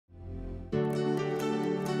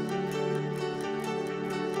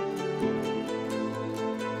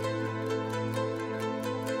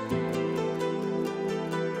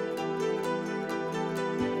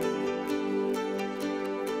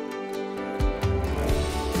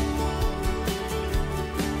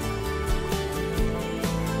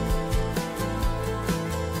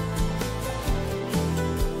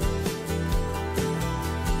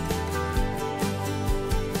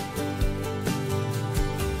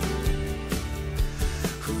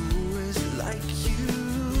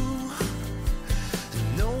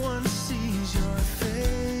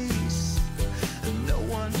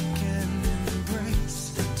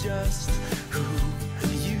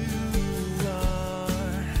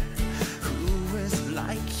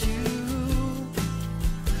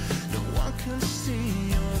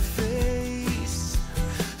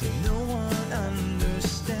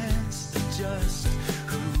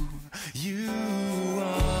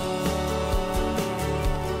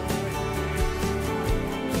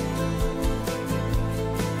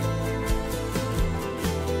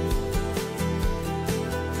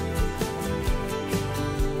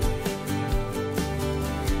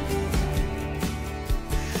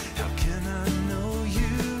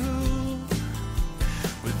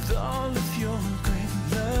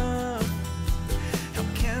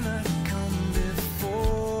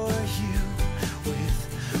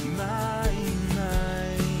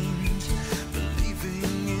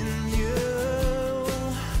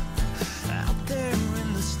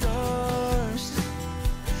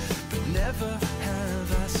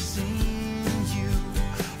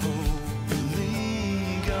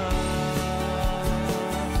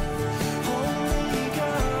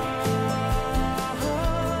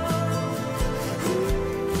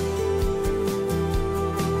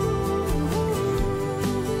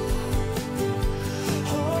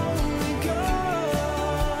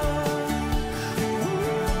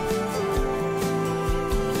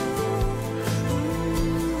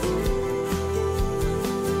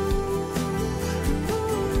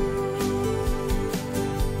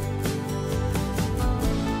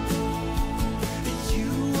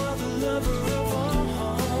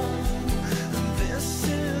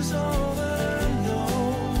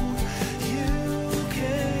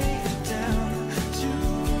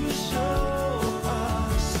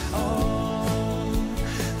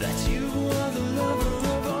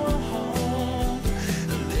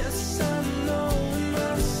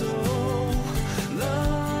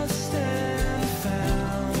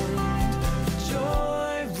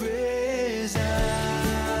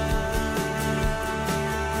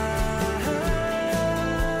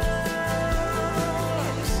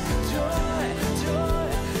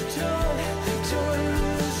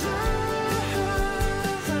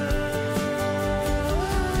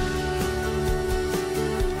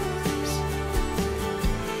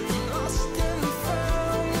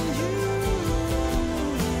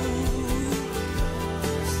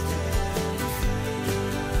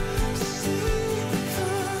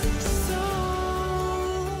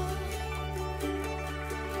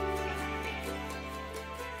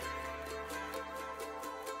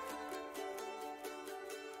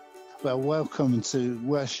Well, welcome to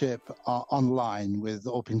worship online with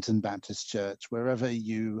Orpington Baptist Church. Wherever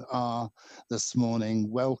you are this morning,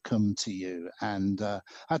 welcome to you. And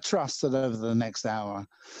I trust that over the next hour,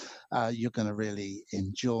 you're going to really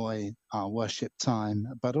enjoy our worship time,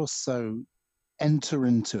 but also enter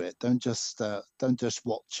into it. Don't just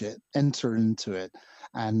watch it. Enter into it.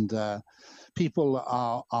 And people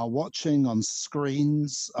are watching on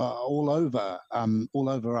screens all over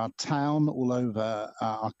our town, all over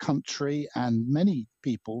our country, and many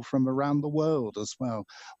people from around the world as well.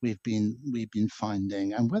 We've been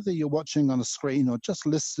finding, and whether you're watching on a screen or just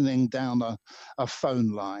listening down a phone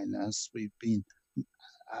line, as we've been.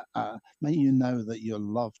 May you know that you're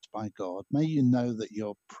loved by God. May you know that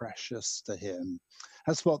you're precious to Him.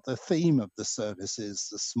 That's what the theme of the service is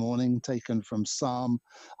this morning, taken from Psalm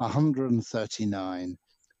 139.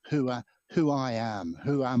 Who I am,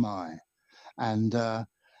 who am I? And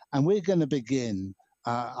we're going to begin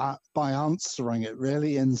by answering it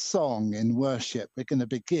really in song, in worship. We're going to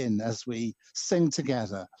begin as we sing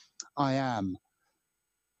together. I am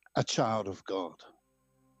a child of God.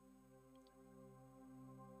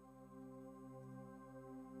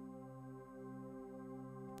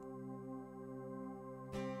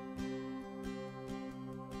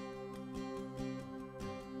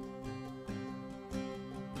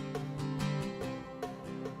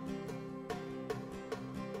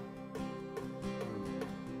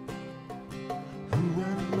 Who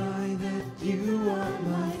am I that you are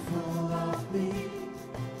mindful of me,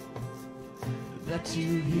 that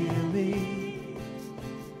you hear me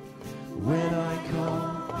when I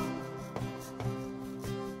call?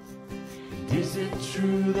 And is it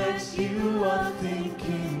true that you are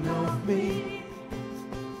thinking of me,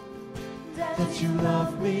 that you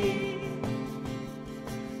love me?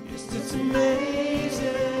 Yes, it's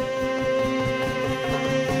amazing.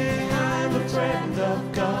 I'm a friend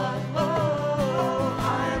of God.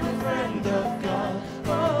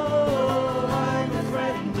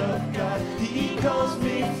 Calls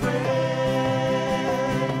me friend.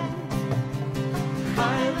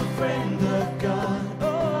 I'm a friend of God.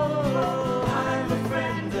 Oh, I'm a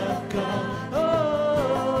friend of God.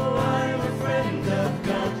 Oh, I'm a friend of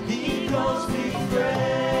God. He calls me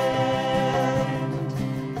friend.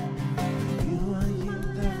 You are you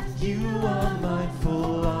that you are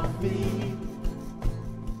mindful of me,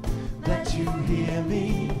 that you hear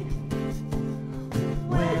me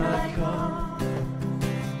when I come.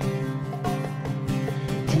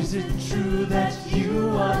 Is it true that you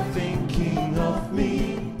are thinking of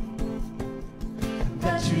me,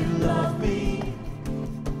 that you love me?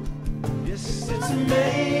 Yes, it's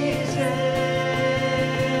amazing.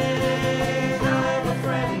 I'm a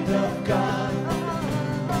friend of God.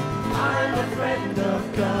 I'm a friend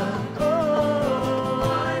of God. Oh,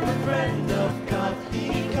 I'm a friend of God.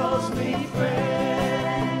 He calls me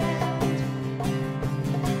friend.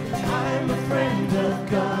 I'm a friend of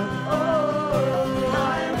God.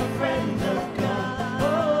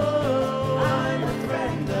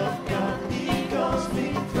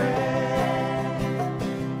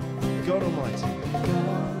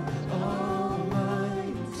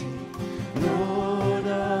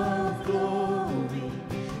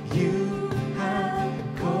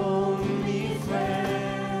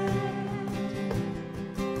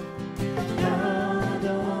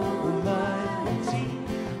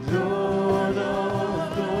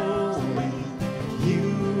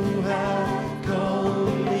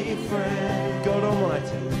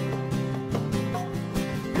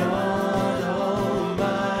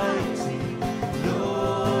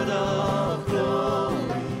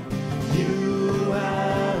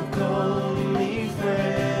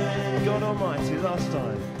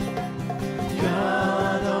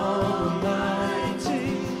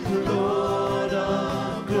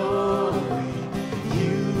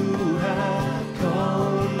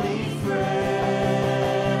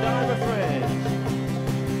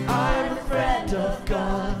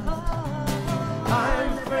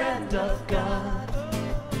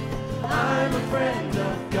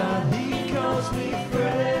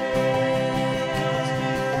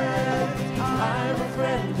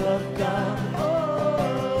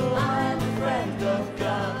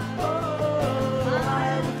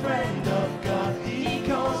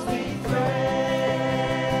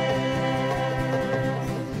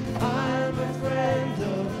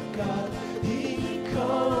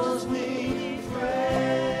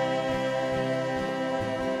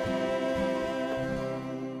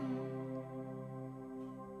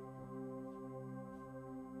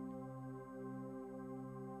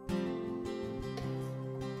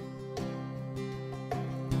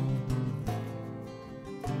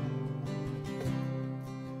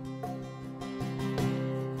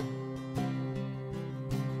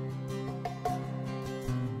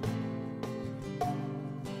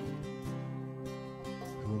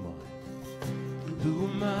 Who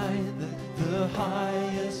am I that the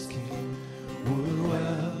highest King would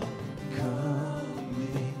welcome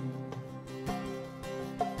me?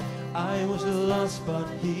 I was lost, but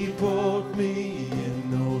he brought me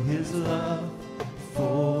in. Oh, his love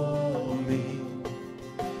for me.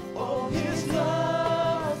 Oh, his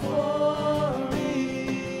love for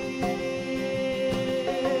me.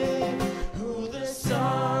 Who the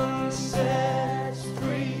Son sets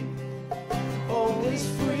free, oh, is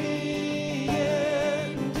free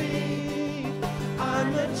indeed.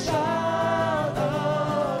 I'm a child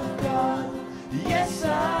of God. Yes,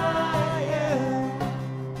 I am.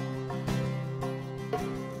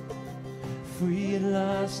 Free at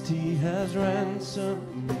last, he has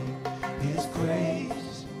ransomed me. His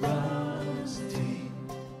grace runs deep.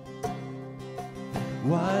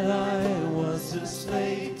 While I was a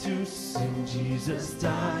slave to sin, Jesus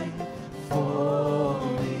died for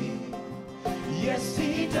me. Yes,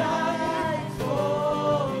 he died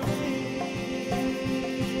for me.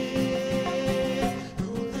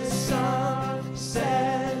 Who the Son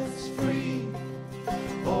sets free,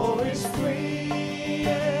 oh, is free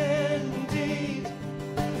indeed.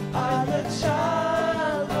 I'm a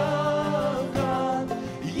child of God.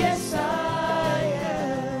 Yes, I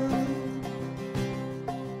am.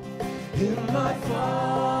 In my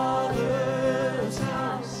Father's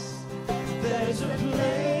house, there's a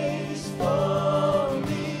place for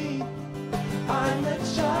me. I'm a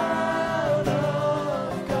child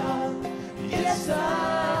of God. Yes,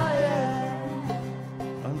 I am.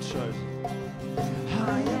 I'm chosen.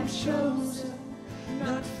 I am chosen,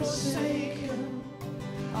 not forsaken.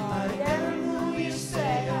 I am who you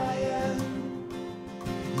say I am.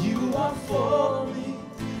 You are for me,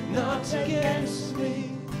 not against me.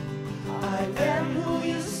 I am who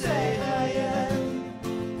you say I am.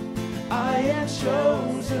 I am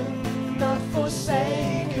chosen, not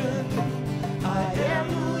forsaken. I am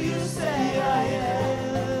who you say I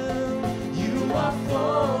am. You are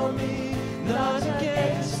for me, not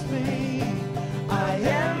against me. I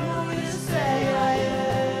am who you say I am.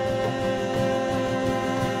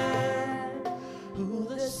 Who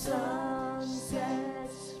the Son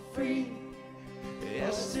sets free,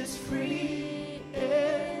 yes, it's free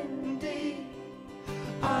indeed.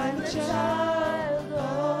 I'm a child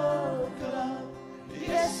of God.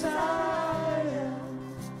 Yes, I am.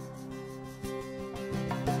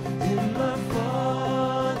 In my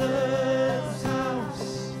Father's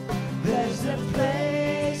house, there's a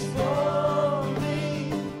place for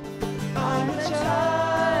me. I'm a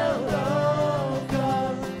child of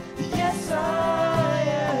God. Yes, I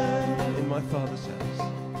am. In my Father's house.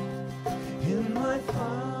 In my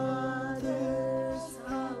Father's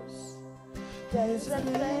house, there's a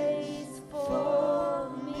place for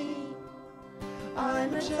me.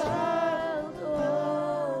 I'm a child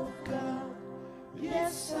of God.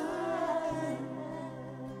 Yes, I am.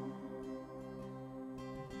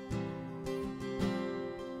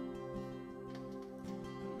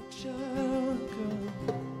 Child of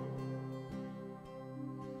God.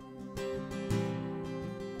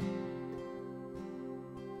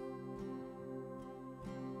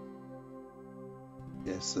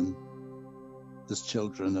 Yes, and as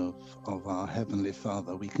children of our Heavenly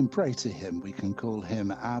Father, we can pray to him. We can call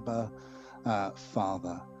him Abba,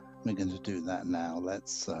 Father. We're going to do that now.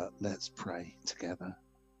 Let's pray together.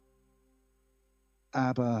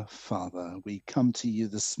 Abba, Father, we come to you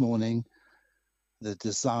this morning, the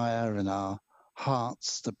desire in our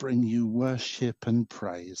hearts to bring you worship and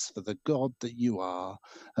praise for the God that you are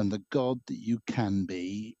and the God that you can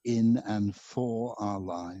be in and for our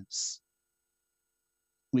lives.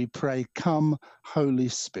 We pray, come, Holy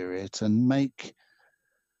Spirit, and make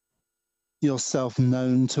yourself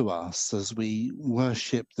known to us as we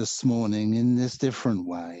worship this morning in this different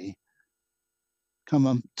way.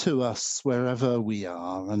 Come to us wherever we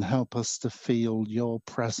are and help us to feel your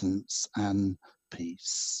presence and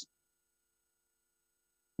peace.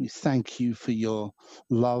 We thank you for your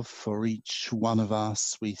love for each one of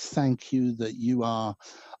us. We thank you that you are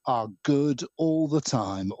good all the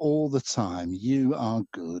time, all the time. You are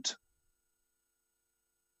good.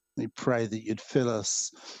 We pray that you'd fill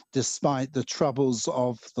us, despite the troubles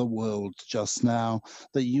of the world just now,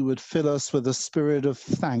 that you would fill us with a spirit of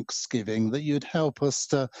thanksgiving, that you'd help us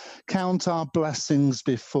to count our blessings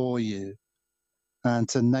before you and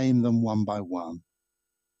to name them one by one,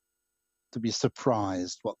 to be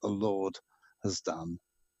surprised what the Lord has done.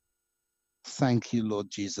 Thank you, Lord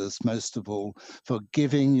Jesus, most of all, for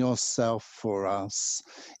giving yourself for us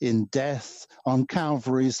in death on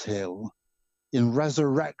Calvary's hill, in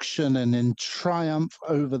resurrection and in triumph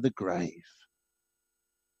over the grave.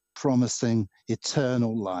 promising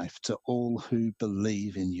eternal life to all who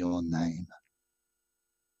believe in your name.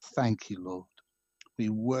 Thank you, Lord. We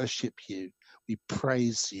worship you. We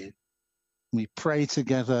praise you. We pray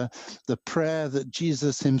together the prayer that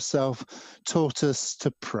Jesus himself taught us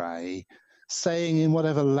to pray, saying in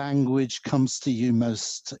whatever language comes to you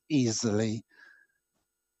most easily,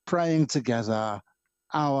 praying together,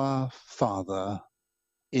 Our Father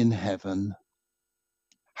in heaven,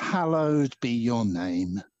 hallowed be your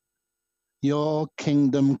name. Your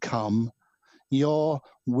kingdom come, your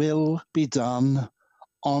will be done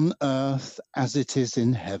on earth as it is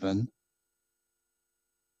in heaven.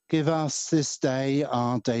 Give us this day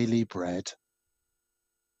our daily bread.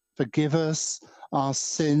 Forgive us our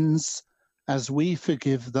sins as we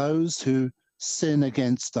forgive those who sin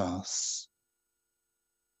against us.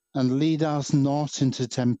 And lead us not into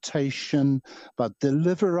temptation, but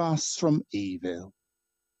deliver us from evil.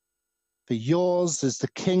 For yours is the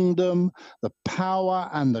kingdom, the power,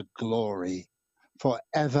 and the glory,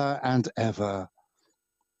 forever and ever.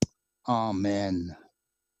 Amen.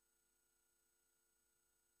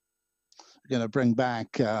 We're going to bring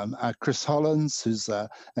back Chris Hollins, who's a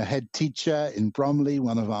head teacher in Bromley,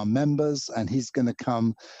 one of our members, and he's going to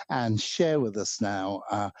come and share with us now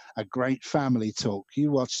a great family talk.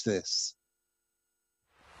 You watch this.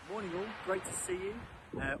 Morning all, great to see you,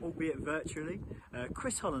 albeit virtually.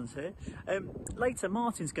 Chris Hollins here. Later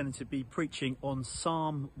Martin's going to be preaching on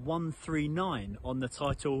Psalm 139 on the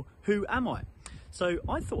title, Who Am I? So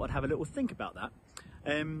I thought I'd have a little think about that.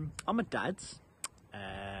 I'm a dad.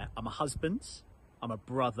 I'm a husband, I'm a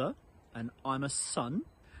brother, and I'm a son.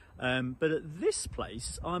 But at this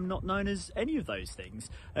place, I'm not known as any of those things.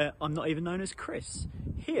 I'm not even known as Chris.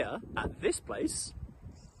 Here, at this place,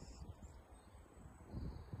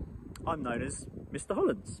 I'm known as Mr.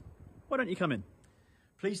 Hollins. Why don't you come in?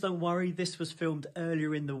 Please don't worry, this was filmed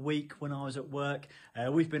earlier in the week when I was at work.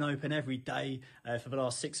 We've been open every day for the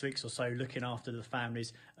last 6 weeks or so, looking after the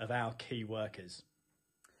families of our key workers.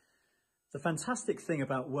 The fantastic thing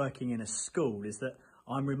about working in a school is that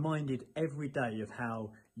I'm reminded every day of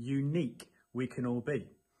how unique we can all be.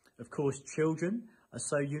 Of course, children are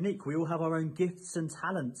so unique. We all have our own gifts and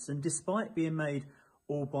talents, and despite being made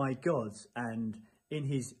all by God and in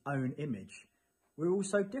his own image, we're all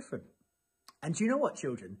so different. And do you know what,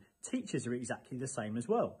 children? Teachers are exactly the same as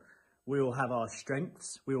well. We all have our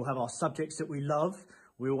strengths, we all have our subjects that we love,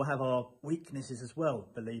 we all have our weaknesses as well,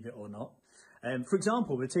 believe it or not. For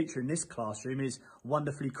example, the teacher in this classroom is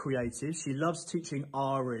wonderfully creative. She loves teaching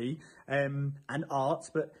RE and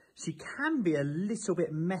art, but she can be a little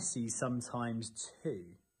bit messy sometimes too.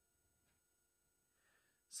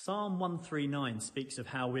 Psalm 139 speaks of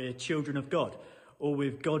how we're children of God, or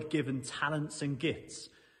with God-given talents and gifts.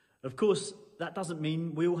 Of course, that doesn't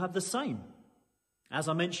mean we all have the same. As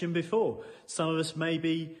I mentioned before, some of us may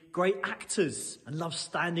be great actors and love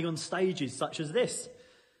standing on stages such as this.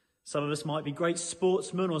 Some of us might be great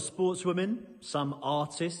sportsmen or sportswomen, some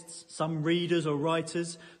artists, some readers or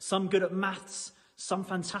writers, some good at maths, some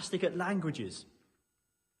fantastic at languages.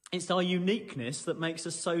 It's our uniqueness that makes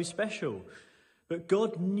us so special. But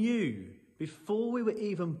God knew before we were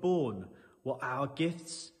even born what our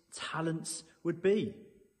gifts, talents would be.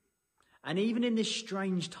 And even in this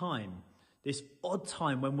strange time, this odd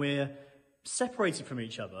time when we're separated from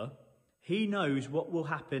each other, he knows what will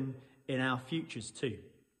happen in our futures too.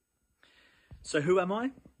 So who am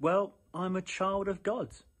I? Well, I'm a child of God,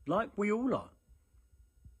 like we all are.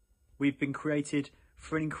 We've been created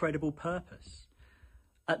for an incredible purpose.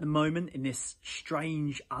 At the moment, in this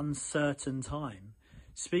strange, uncertain time,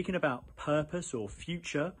 speaking about purpose or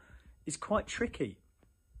future is quite tricky.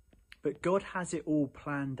 But God has it all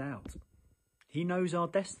planned out. He knows our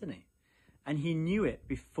destiny, and he knew it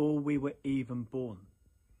before we were even born.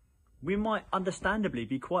 We might understandably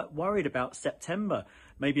be quite worried about September,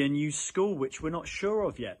 maybe a new school which we're not sure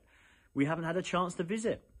of yet. We haven't had a chance to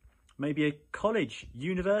visit. Maybe a college,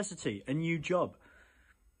 university, a new job.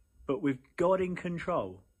 But with God in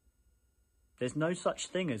control, there's no such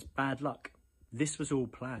thing as bad luck. This was all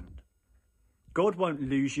planned. God won't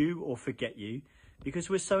lose you or forget you because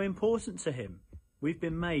we're so important to him. We've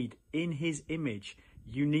been made in his image,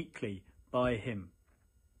 uniquely by him.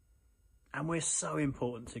 And we're so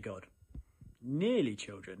important to God. Nearly,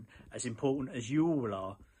 children, as important as you all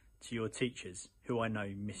are to your teachers, who I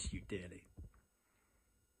know miss you dearly.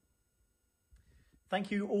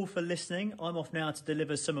 Thank you all for listening. I'm off now to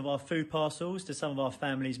deliver some of our food parcels to some of our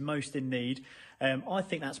families most in need. I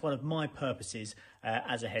think that's one of my purposes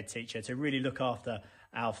as a head teacher, to really look after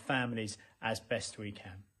our families as best we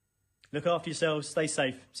can. Look after yourselves, stay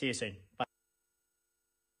safe, see you soon. Bye.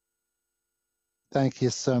 Thank you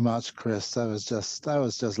so much, Chris. That was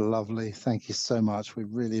just lovely. Thank you so much. We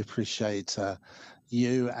really appreciate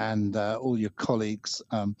you and all your colleagues.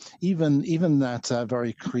 Even that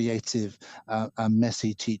very creative,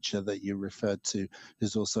 messy teacher that you referred to,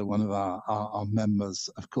 who's also one of our members,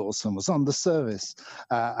 of course, and was on the service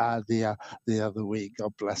the other week.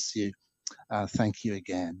 God bless you. Thank you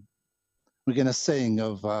again. We're going to sing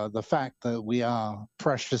of the fact that we are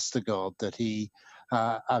precious to God, that He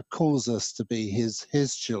calls us to be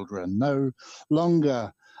His children, no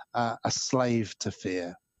longer a slave to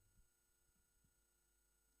fear.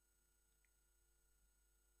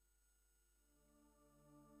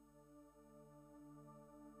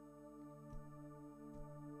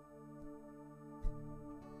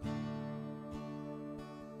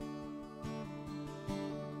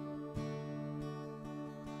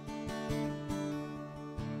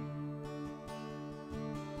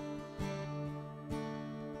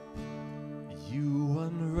 You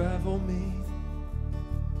unravel me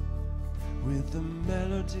with a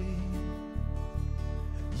melody.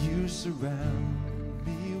 You surround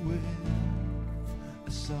me with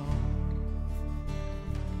a song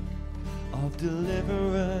of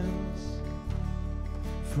deliverance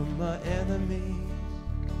from my enemies,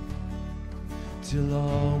 till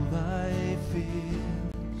all my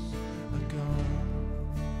fears are gone.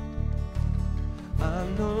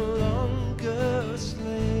 I'm no longer a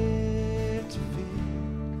slave to fear.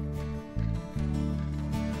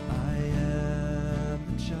 I am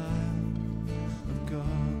a child of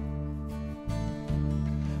God.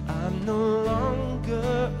 I'm no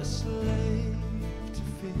longer a slave to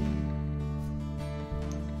fear.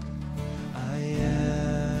 I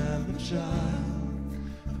am a child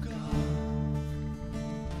of God.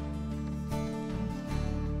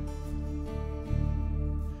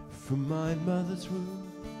 From my mother's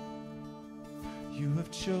womb, you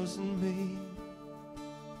have chosen me.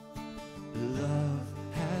 Love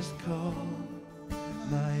has called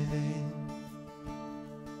my name.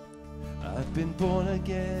 I've been born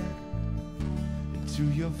again into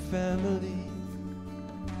your family.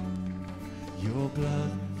 Your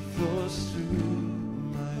blood flows through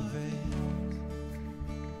my veins.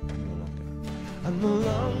 I'm no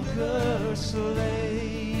longer a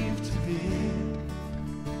slave to fear.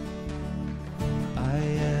 I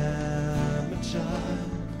am a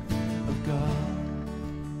child of God.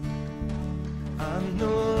 I'm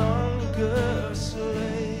no longer a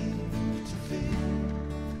slave to fear.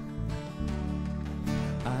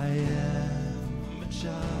 I am a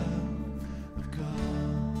child of God.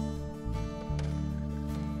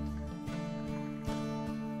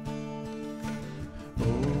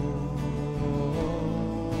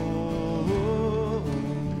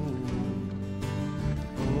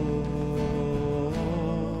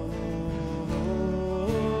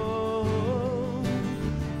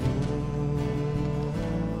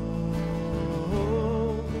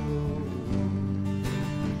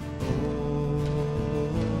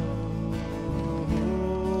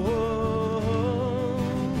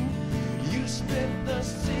 You split the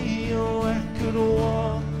sea, oh, I could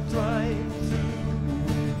walk right through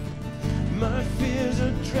it. My fears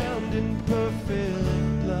are drowned in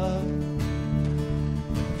perfect love.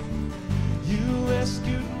 You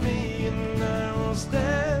rescued me and I will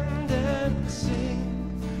stand and sing.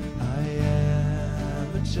 I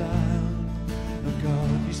am a child of God.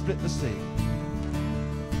 You split the sea.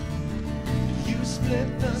 You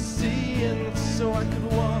split the sea and so I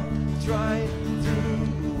could walk right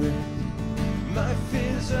through it. My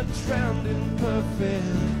fears are drowned in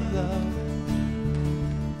perfect love.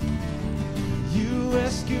 You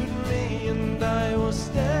rescued me and I will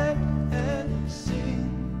stand and sing.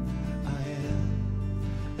 I am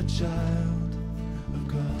a child of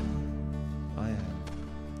God.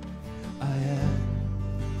 I am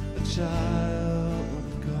a child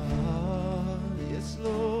of God. Yes,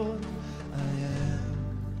 Lord, I am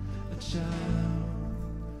a child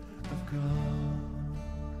of God.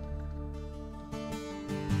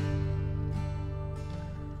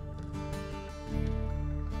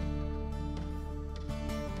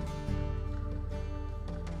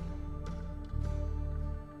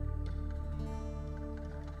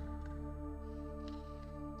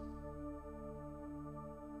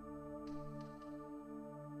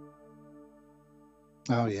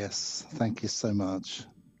 Oh, yes. Thank you so much.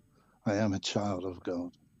 I am a child of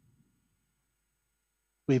God.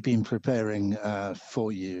 We've been preparing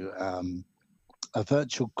for you a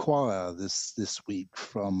virtual choir this week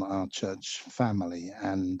from our church family,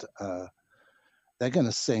 and they're going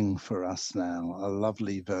to sing for us now a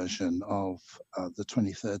lovely version of the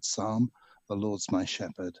 23rd Psalm, The Lord's My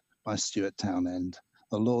Shepherd, by Stuart Townend.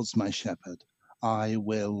 The Lord's my shepherd, I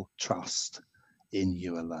will trust in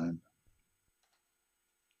you alone.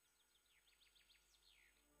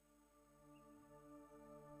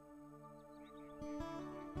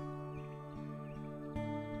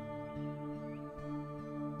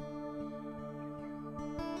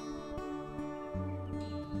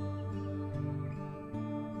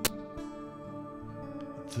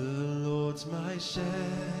 The Lord's my shepherd,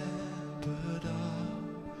 I'll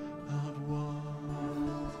not want.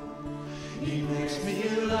 He makes me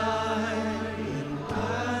lie in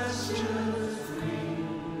pastures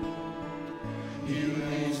green. He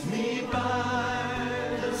leads me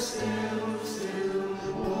by the still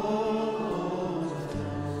waters.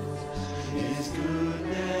 His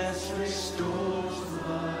goodness restores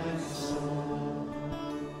my soul,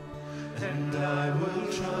 and I will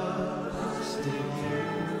trust in you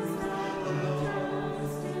alone,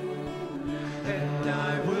 and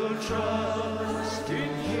I will trust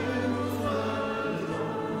in you alone,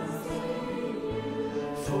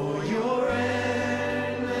 for your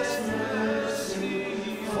endless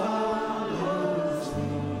mercy follows me,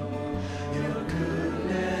 your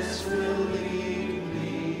goodness will lead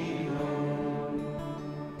me home.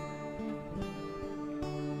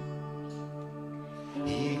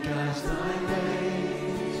 He guides my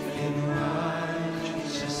ways in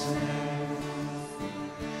righteousness,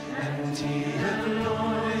 and he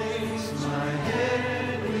anoints my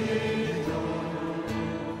head with oil,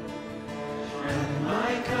 and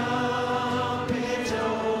my cup it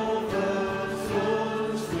overflows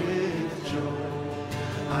with joy.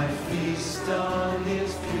 I feast on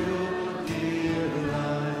his pure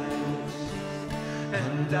delights,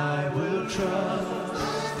 and I will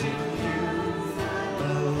trust in you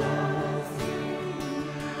alone,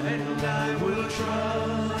 and I will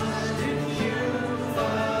trust in you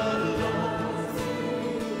alone,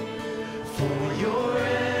 for your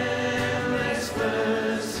endless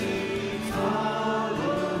mercy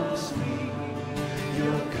follows me,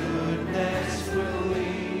 your goodness will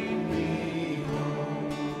lead me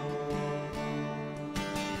home.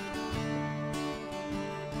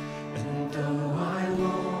 And though I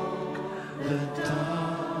walk the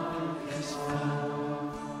darkest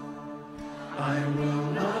path, I will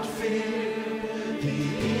not fear the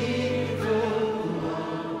evil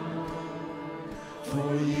one,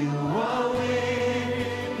 for you are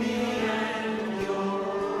with me, and your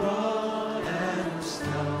rod and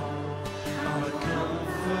staff are the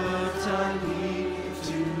comfort I need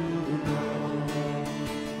to know.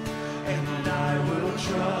 And I will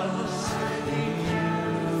trust in you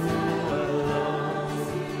alone,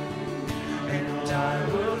 and I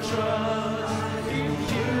will trust in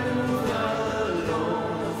you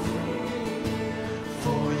alone,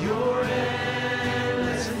 for your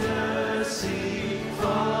endless mercy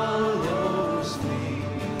follows me,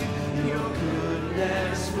 your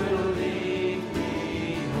goodness will lead me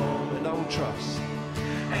home. And I will trust,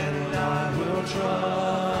 and I will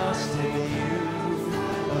trust in you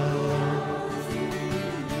alone,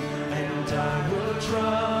 and I will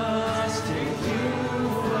trust in you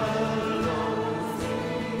alone,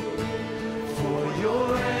 for your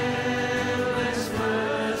endless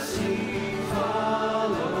mercy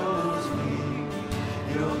follows me,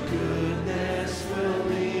 your goodness will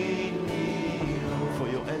lead me home. For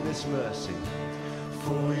your endless mercy,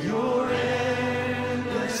 for your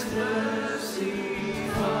endless mercy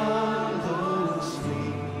follows me,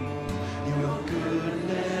 your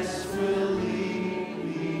goodness will lead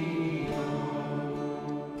me home.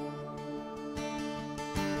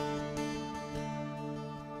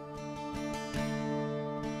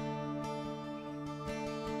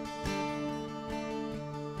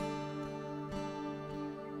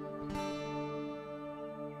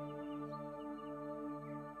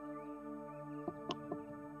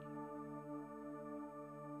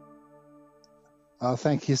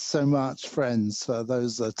 Thank you so much, friends, for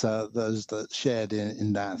those that shared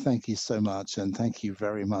in that. Thank you so much, and thank you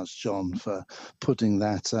very much, John, for putting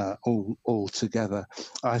that all together.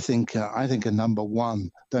 I think a number one,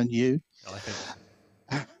 don't you? I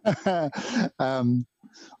think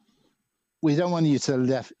We don't want you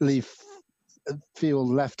to feel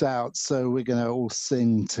left out, so we're going to all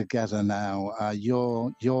sing together now.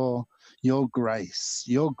 Your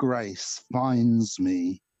grace finds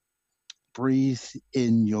me. Breathe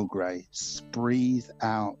in your grace, breathe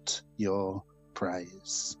out your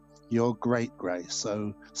praise, your great grace,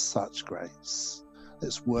 oh, such grace.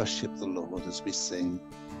 Let's worship the Lord as we sing.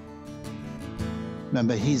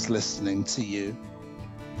 Remember, he's listening to you.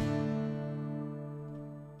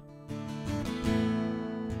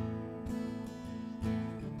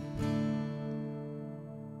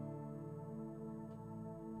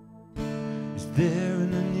 Is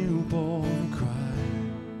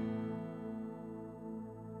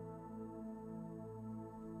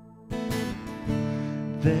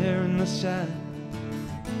There in the shadow.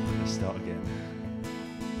 Let's start again.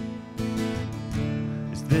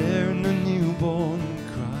 Is there in the newborn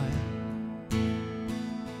cry?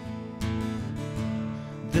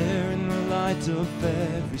 There in the light of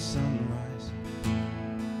every sunrise.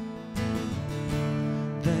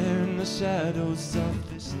 There in the shadows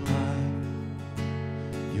of this life.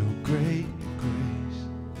 Your great grace.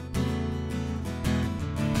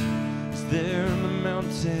 Is there in the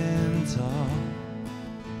mountain top?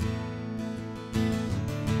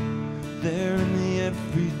 There in the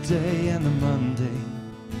everyday and the mundane.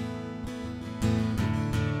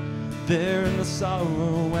 There in the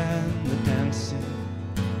sorrow and the dancing.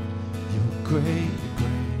 Your great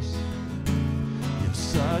grace. You're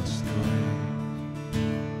such grace.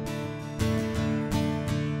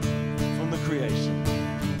 From the creation.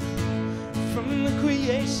 From the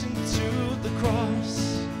creation to the cross.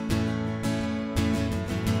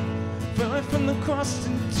 Right from the cross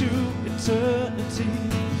into eternity.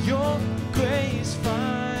 Your grace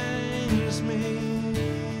finds me.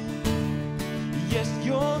 Yes,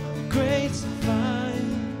 your grace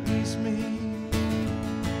finds me.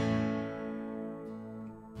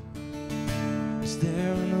 Is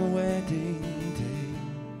there on a wedding day?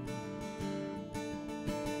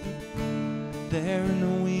 There in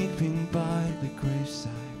the weeping by the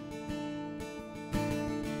graveside.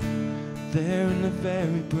 There in the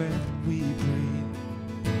very breath we breathe.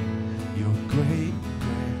 Your great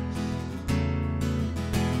grace.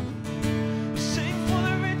 Sing for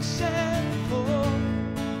the rich and poor.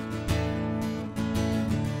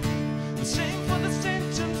 Sing for the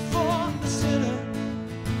saint and for the sinner.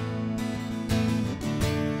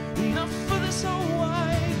 Enough for this whole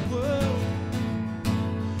wide world.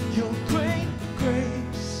 Your great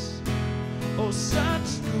grace. Oh,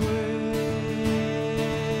 such grace.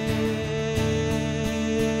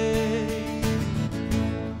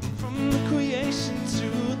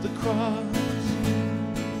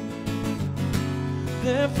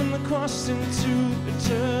 There from the cross into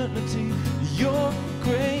eternity, your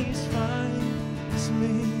grace finds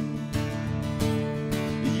me.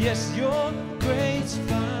 Yes, your grace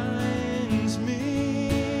finds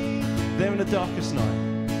me. There in the darkest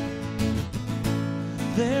night.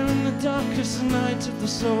 There in the darkest night of the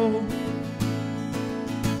soul.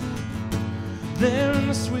 There in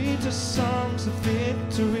the sweetest songs of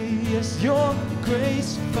victory. Yes, your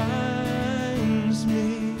grace finds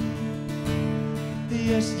me.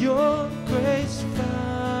 Yes, your grace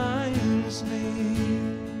finds me.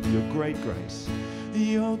 Your great grace.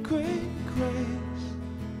 Your great grace.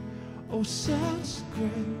 Oh, such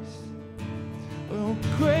grace. Oh,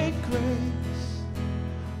 great grace.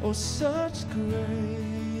 Oh, such grace.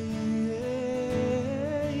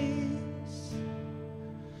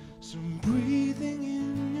 So I'm breathing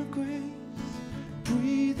in your grace,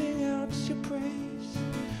 breathing out your praise,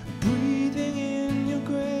 breathing in your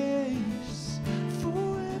grace.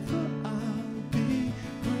 Forever I'll be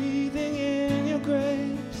breathing in your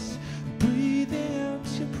grace, breathing out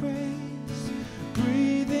your praise,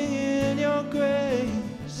 breathing in your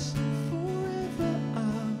grace. Forever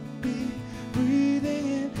I'll be breathing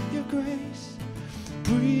in your grace,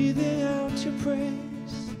 breathing out your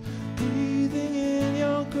praise, breathing in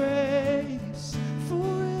your grace.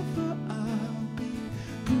 Forever I'll be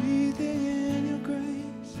breathing in your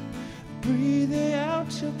grace, breathing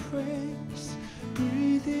out your praise,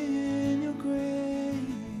 breathing in your grace.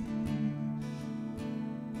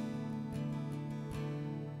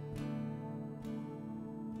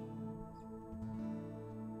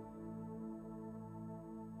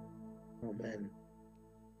 Amen.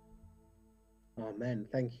 Amen.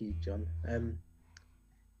 Thank you, John.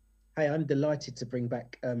 Hey, I'm delighted to bring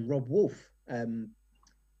back Rob Wolf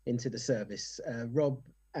into the service. Rob,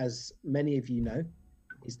 as many of you know,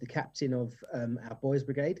 is the captain of our Boys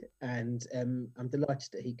Brigade, and I'm delighted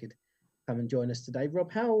that he could come and join us today.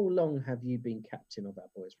 Rob, how long have you been captain of our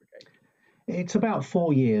Boys Brigade? It's about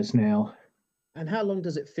 4 years now. And how long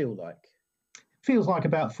does it feel like? Feels like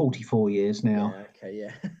about 44 years now. Yeah, okay,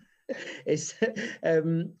 yeah. It's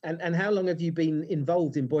and how long have you been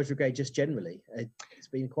involved in Boys Brigade just generally? It's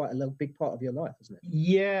been quite a big part of your life, hasn't it?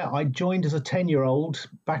 Yeah, I joined as a 10-year-old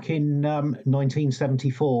back in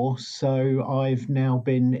 1974, so I've now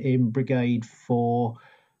been in brigade for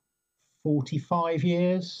 45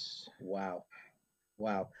 years. Wow.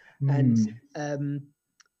 And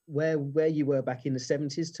where you were back in the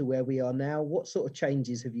 70s to where we are now, what sort of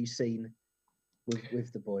changes have you seen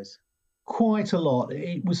with the boys? Quite a lot.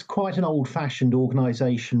 It was quite an old-fashioned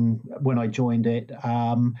organisation when I joined it,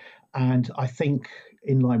 and I think,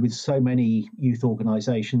 in line with so many youth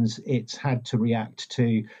organisations, it's had to react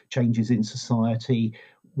to changes in society.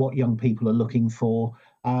 what young people are looking for,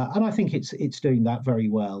 and I think it's doing that very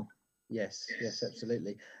well. Yes, yes,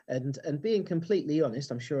 absolutely. And being completely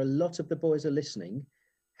honest, I'm sure a lot of the boys are listening.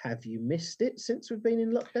 Have you missed it since we've been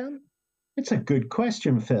in lockdown? It's a good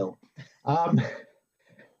question, Phil. Um,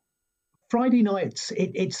 Friday nights,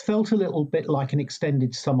 it's felt a little bit like an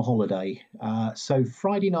extended summer holiday. So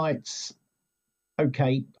Friday nights,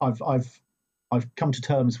 okay, I've come to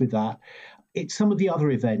terms with that. It's some of the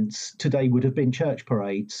other events today would have been church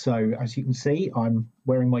parades. So as you can see, I'm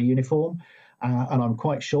wearing my uniform, and I'm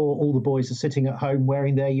quite sure all the boys are sitting at home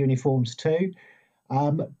wearing their uniforms too.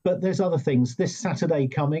 But there's other things. This Saturday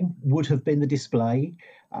coming would have been the display.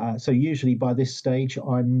 So usually by this stage,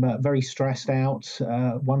 I'm very stressed out,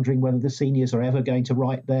 wondering whether the seniors are ever going to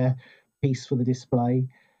write their piece for the display.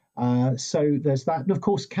 So there's that, and of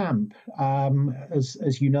course camp.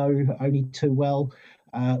 As you know only too well,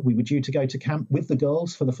 we were due to go to camp with the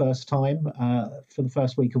girls for the first time for the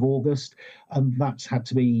first week of August, and that's had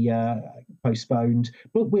to be postponed.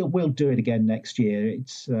 But we'll do it again next year.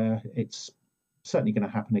 It's certainly going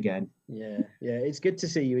to happen again. Yeah, it's good to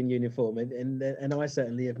see you in uniform, and I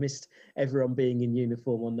certainly have missed everyone being in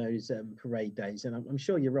uniform on those parade days. And I'm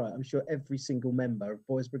sure you're right. I'm sure every single member of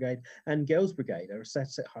Boys Brigade and Girls Brigade are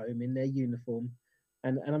sat at home in their uniform,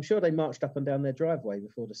 and I'm sure they marched up and down their driveway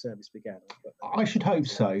before the service began. I should hope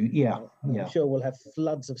so. Yeah. I'm sure we'll have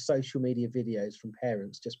floods of social media videos from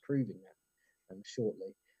parents just proving that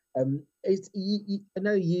shortly. I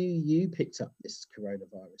know you picked up this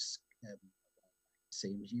coronavirus.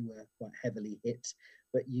 Seems you were quite heavily hit,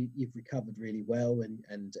 but you've recovered really well,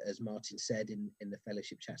 and as Martin said in the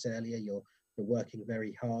fellowship chat earlier, you're working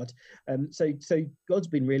very hard. So God's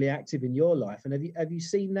been really active in your life, and have you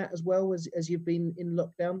seen that as well as you've been in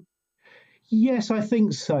lockdown? Yes, I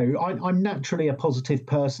think so. I'm naturally a positive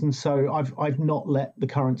person, so I've not let the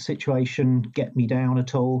current situation get me down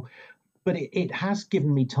at all. But it has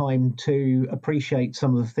given me time to appreciate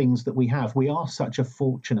some of the things that we have. We are such a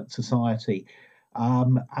fortunate society.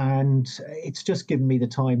 And it's just given me the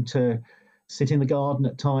time to sit in the garden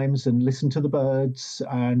at times and listen to the birds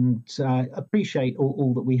and appreciate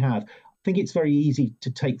all that we have. I think it's very easy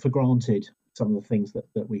to take for granted some of the things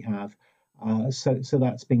that we have. So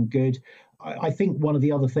that's been good. I think one of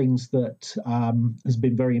the other things that has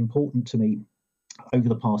been very important to me over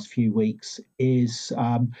the past few weeks is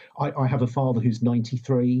I have a father who's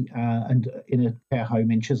 93 and in a care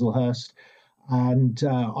home in Chislehurst. And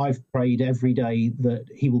I've prayed every day that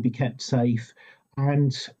he will be kept safe,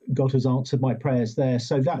 and God has answered my prayers there.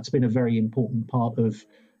 So that's been a very important part of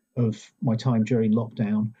my time during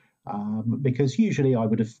lockdown, because usually I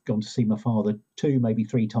would have gone to see my father 2, maybe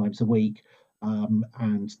 3 times a week,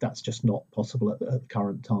 and that's just not possible at the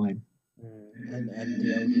current time. And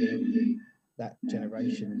the elderly, that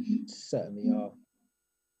generation certainly are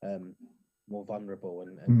more vulnerable,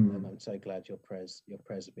 and I'm so glad your prayers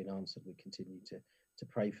have been answered. We continue to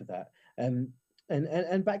pray for that.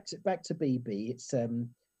 And back to BB, it's a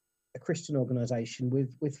Christian organisation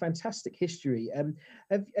with fantastic history.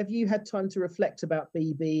 Have you had time to reflect about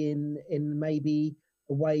BB in maybe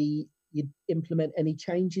a way you'd implement any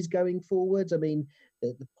changes going forward? I mean,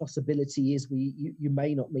 the possibility is you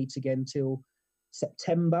may not meet again till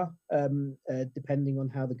September, depending on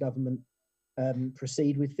how the government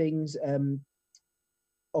proceed with things.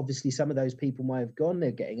 Obviously, some of those people might have gone.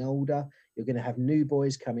 They're getting older. You're going to have new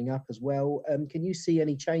boys coming up as well. Can you see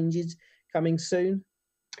any changes coming soon?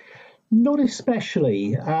 Not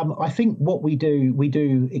especially. I think what we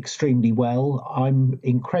do extremely well. I'm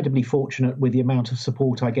incredibly fortunate with the amount of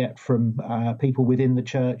support I get from people within the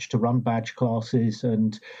church to run badge classes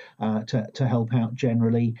and to help out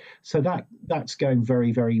generally. So that's going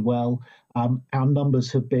very, very well. Our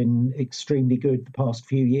numbers have been extremely good the past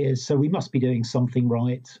few years, so we must be doing something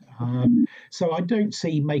right. So I don't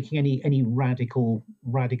see making any radical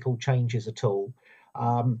changes at all.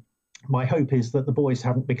 My hope is that the boys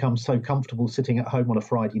haven't become so comfortable sitting at home on a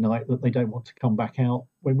Friday night that they don't want to come back out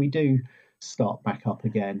when we do start back up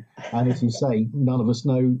again. And as you say, none of us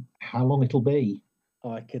know how long it'll be.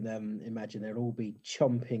 I can imagine they'll all be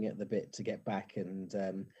chomping at the bit to get back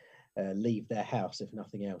and leave their house, if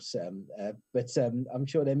nothing else. But I'm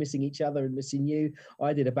sure they're missing each other and missing you.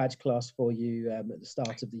 I did a badge class for you at the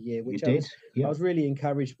start of the year, which I was really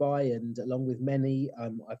encouraged by. And along with many,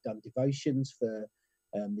 I've done devotions for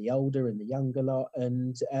the older and the younger lot,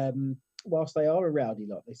 and whilst they are a rowdy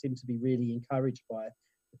lot, they seem to be really encouraged by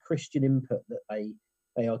the Christian input that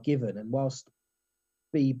they are given. And whilst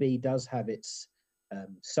BB does have its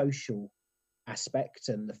social aspect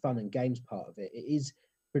and the fun and games part of it, it is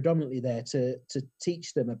predominantly there to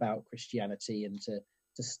teach them about Christianity and to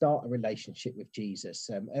to start a relationship with Jesus.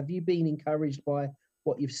 Have you been encouraged by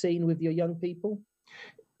what you've seen with your young people?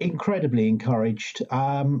 Incredibly encouraged.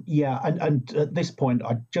 Yeah, and at this point,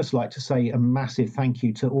 I'd just like to say a massive thank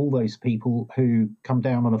you to all those people who come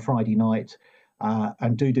down on a Friday night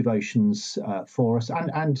and do devotions for us,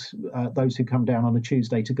 and those who come down on a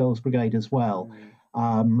Tuesday to Girls Brigade as well.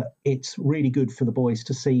 It's really good for the boys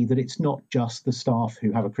to see that it's not just the staff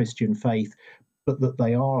who have a Christian faith, but that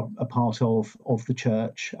they are a part of the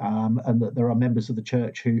church, and that there are members of the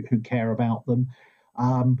church who care about them.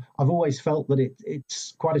 I've always felt that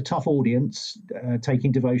it's quite a tough audience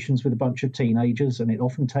taking devotions with a bunch of teenagers, and it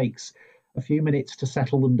often takes a few minutes to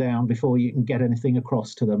settle them down before you can get anything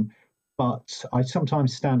across to them. But I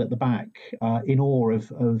sometimes stand at the back in awe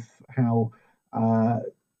of how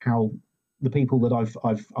the people that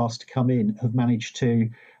I've asked to come in have managed to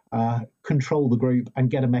control the group and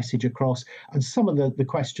get a message across. And some of the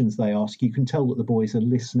questions they ask, you can tell that the boys are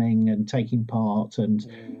listening and taking part, and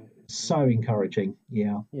so encouraging.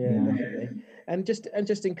 Yeah, definitely. And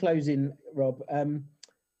just in closing, Rob,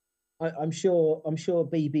 I'm sure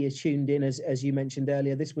BB is tuned in, as you mentioned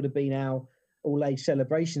earlier. This would have been our all-age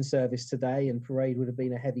celebration service today, and parade would have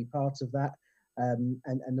been a heavy part of that. And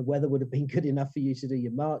the weather would have been good enough for you to do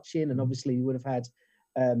your marching, and obviously you would have had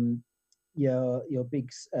your big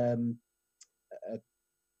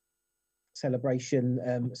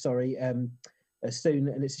celebration. Soon,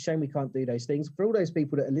 and it's a shame we can't do those things. For all those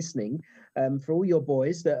people that are listening, for all your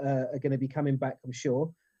boys that are going to be coming back, I'm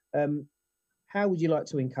sure, how would you like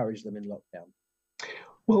to encourage them in lockdown?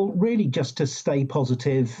 Well, really just to stay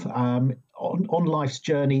positive on life's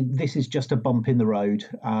journey. This is just a bump in the road,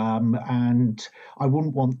 and I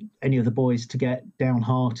wouldn't want any of the boys to get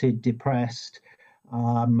downhearted, depressed.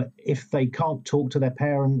 If they can't talk to their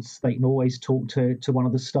parents, they can always talk to one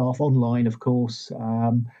of the staff online, of course,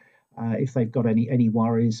 if they've got any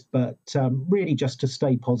worries. But really just to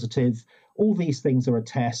stay positive. All these things are a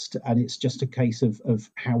test, and it's just a case of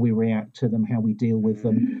how we react to them, how we deal with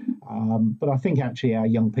them. But I think actually our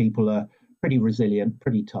young people are pretty resilient,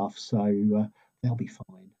 pretty tough, so they'll be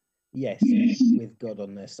fine. Yes, with God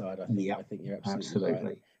on their side, I think. Yep, I think you're absolutely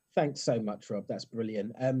right. Thanks so much, Rob. That's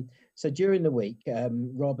brilliant. So during the week,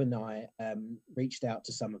 Rob and I reached out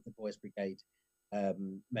to some of the Boys Brigade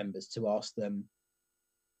members to ask them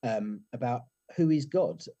about who is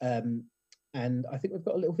God. And I think we've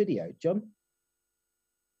got a little video. John?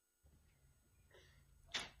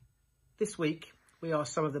 This week, we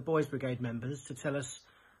asked some of the Boys Brigade members to tell us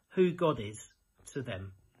who God is to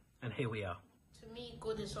them. And here we are. To me,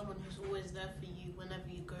 God is someone who's always there for you whenever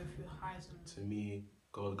you go through highs and... To me,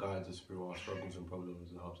 God guides us through our struggles and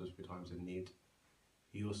problems and helps us through times of need.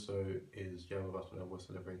 He also is there with us whenever we're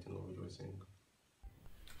celebrating or rejoicing.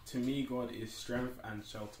 To me, God is strength and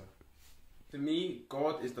shelter. To me,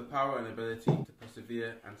 God is the power and ability to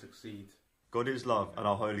persevere and succeed. God is love and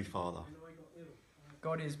our Holy Father.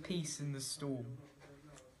 God is peace in the storm.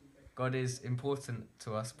 God is important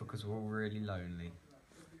to us because we're all really lonely.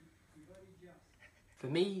 For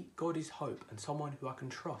me, God is hope and someone who I can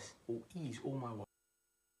trust will ease all my worries.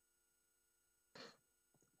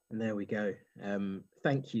 And there we go.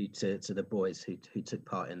 Thank you to the boys who took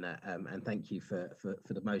part in that, and thank you for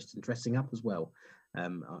the most and dressing up as well.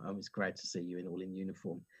 I was glad to see you all in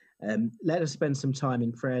uniform. Let us spend some time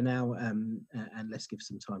in prayer now, and let's give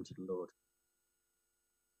some time to the Lord.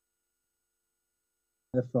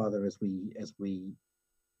 Father, as we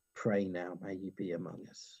pray now, may you be among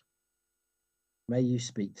us. May you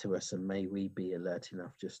speak to us, and may we be alert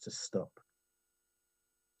enough just to stop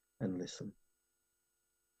and listen.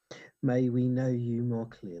 May we know you more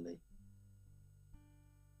clearly,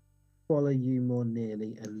 follow you more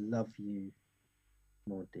nearly, and love you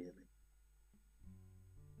more dearly.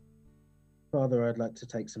 Father, I'd like to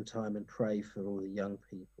take some time and pray for all the young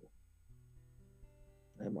people.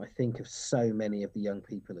 I think of so many of the young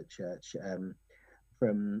people at church,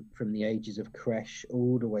 from the ages of creche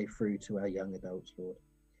all the way through to our young adults, Lord.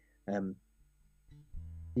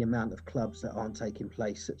 The amount of clubs that aren't taking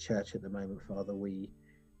place at church at the moment, Father, we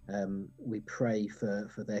pray for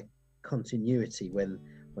their continuity when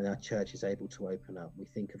our church is able to open up. We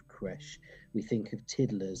think of creche, we think of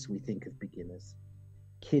tiddlers, we think of beginners,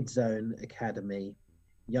 Kids Zone, Academy,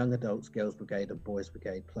 Young Adults, Girls Brigade and Boys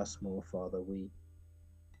Brigade, plus more, Father.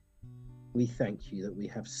 We thank you that we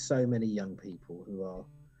have so many young people who are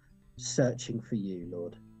searching for you,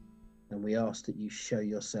 Lord, and we ask that you show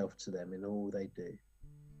yourself to them in all they do.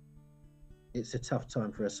 It's a tough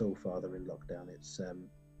time for us all, Father, in lockdown.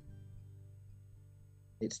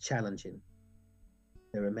 It's challenging.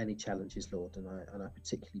 There are many challenges, Lord, and I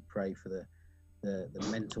particularly pray for the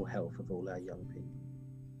mental health of all our young people.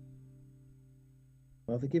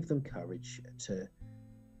 Father, give them courage to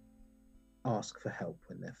ask for help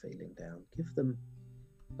when they're feeling down. Give them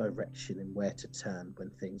direction in where to turn when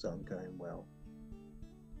things aren't going well.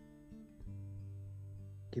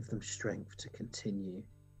 Give them strength to continue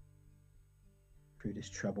through this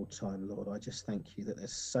troubled time, Lord. I just thank you that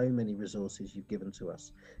there's so many resources you've given to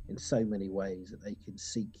us in so many ways that they can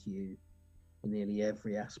seek you in nearly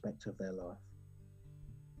every aspect of their life.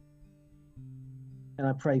 And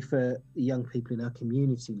I pray for the young people in our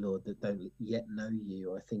community, Lord, that don't yet know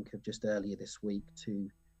you. I think of just earlier this week, 2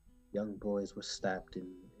 young boys were stabbed in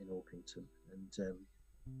Orpington. And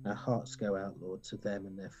our hearts go out, Lord, to them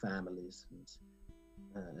and their families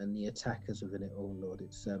and the attackers within it all, Lord.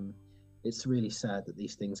 It's really sad that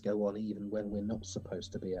these things go on even when we're not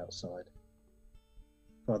supposed to be outside.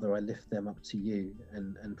 Father, I lift them up to you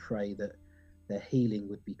and pray that their healing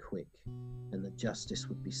would be quick and that justice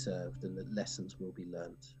would be served and that lessons will be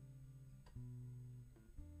learnt.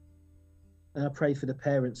 And I pray for the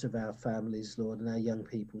parents of our families, Lord, and our young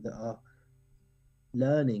people that are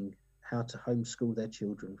learning how to homeschool their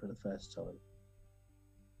children for the first time,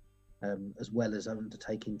 as well as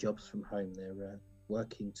undertaking jobs from home. They're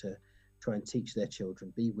working to try and teach their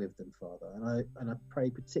children, be with them, Father. And I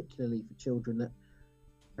pray particularly for children that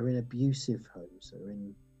are in abusive homes, or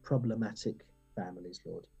in problematic families,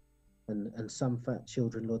 Lord, and some fat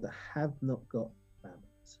children, Lord, that have not got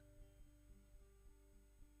families.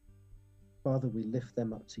 Father, we lift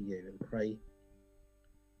them up to you and pray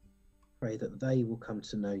that they will come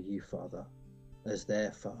to know you, Father, as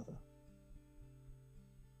their Father.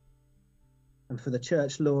 And for the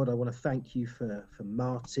church, Lord, I want to thank you for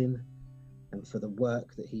Martin and for the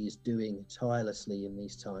work that he is doing tirelessly in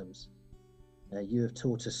these times. You have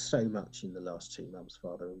taught us so much in the last 2 months,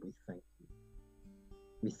 Father, and we thank you.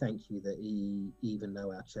 We thank you that even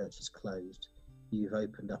though our church is closed, you've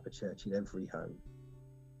opened up a church in every home.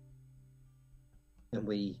 And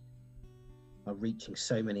we are reaching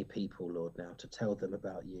so many people, Lord, now to tell them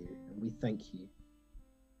about you. And we thank you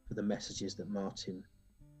for the messages that Martin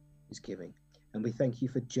is giving. And we thank you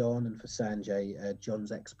for John and for Sanjay,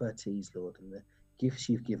 John's expertise, Lord, and the gifts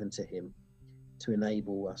you've given to him to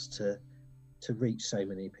enable us to reach so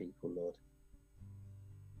many people, Lord.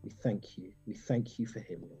 We thank you. We thank you for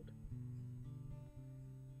him, Lord.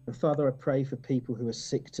 And Father, I pray for people who are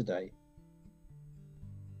sick today,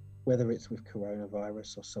 whether it's with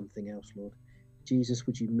coronavirus or something else, Lord. Jesus,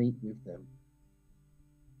 would you meet with them,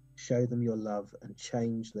 show them your love and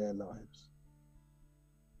change their lives.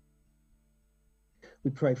 We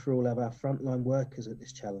pray for all of our frontline workers at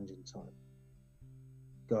this challenging time.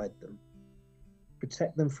 Guide them,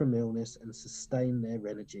 protect them from illness and sustain their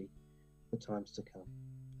energy for times to come.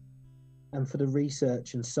 And for the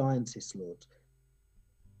research and scientists, Lord,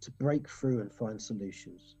 to break through and find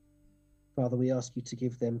solutions. Father, we ask you to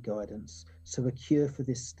give them guidance so a cure for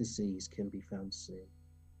this disease can be found soon.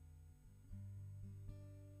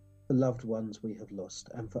 For loved ones we have lost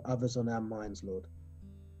and for others on our minds, Lord,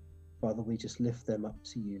 Father, we just lift them up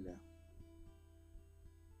to you now.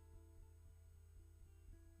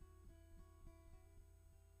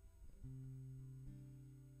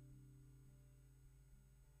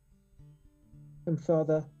 And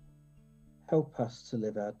Father, help us to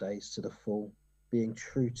live our days to the full, being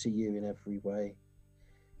true to you in every way.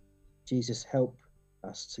 Jesus, help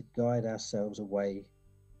us to guide ourselves away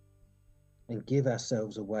and give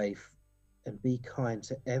ourselves away and be kind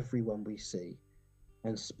to everyone we see.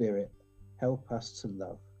 And Spirit, help us to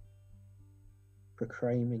love,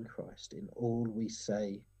 proclaiming Christ in all we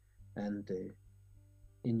say and do.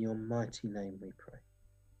 In your mighty name we pray.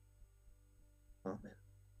 Amen.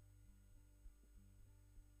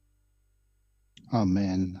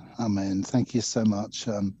 Amen. Amen. Thank you so much.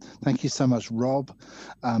 Thank you so much, Rob,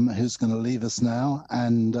 who's going to leave us now.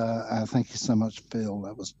 And thank you so much, Phil.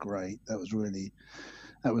 That was great. That was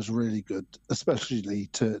really good, especially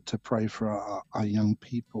to pray for our young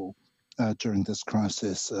people during this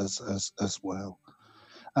crisis as well.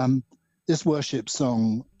 This worship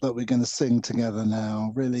song that we're going to sing together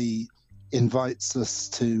now really invites us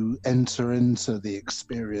to enter into the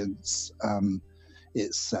experience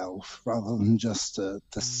itself, rather than just to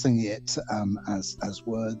sing it as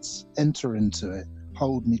words. Enter into it.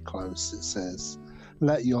 Hold me close, it says.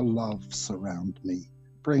 Let your love surround me.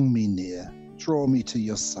 Bring me near. Draw me to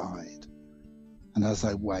your side. And as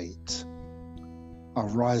I wait, I'll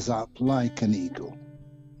rise up like an eagle.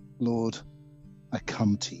 Lord, I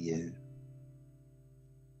come to you.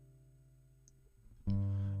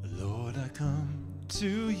 Lord, I come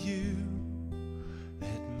to you.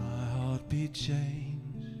 Let my heart be changed,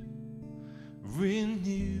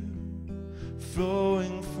 renewed,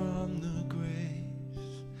 flowing from the grace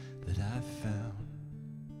I found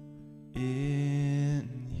in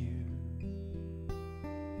you.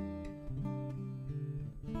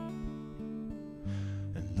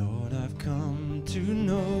 And Lord, I've come to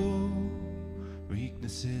know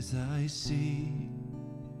weaknesses I see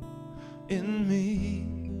in me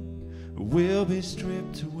will be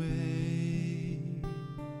stripped away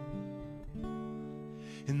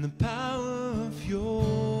in the power of your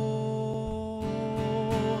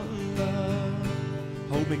love.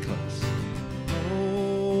 Hold me close.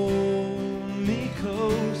 Hold me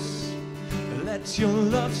close. Let your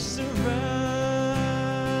love surround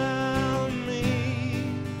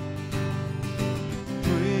me.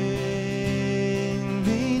 Bring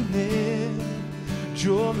me near.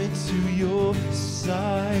 Draw me to your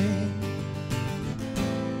side.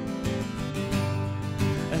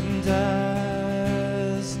 And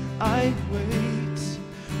as I wait,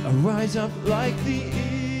 I rise up like the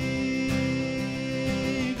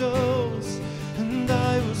eagles, and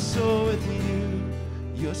I will soar with you.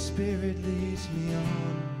 Your spirit leads me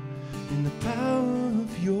on in the power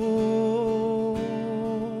of your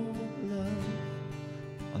love.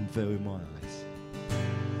 Unveil my eyes,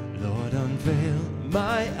 Lord, unveil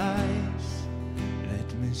my eyes.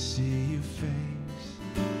 Let me see you face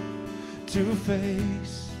to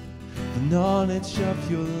face, the knowledge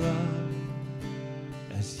of your love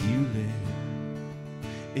as you live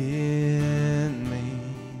in me.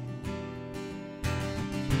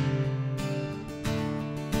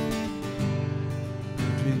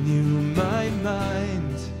 Renew my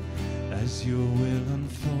mind as your will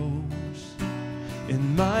unfolds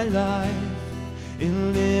in my life,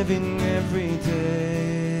 in living every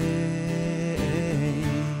day,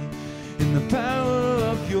 in the power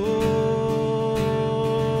of your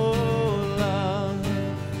love.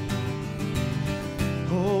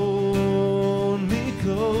 Hold me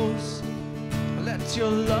close, let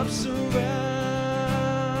your love surround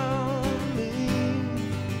me.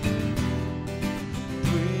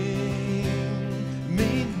 Bring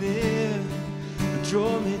me near,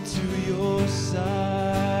 draw me to your side.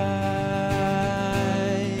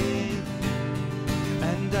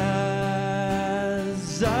 And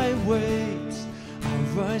as I wait, I'll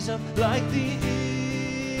rise up like the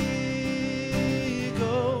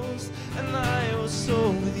eagles, and I will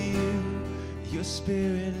soar with you. Your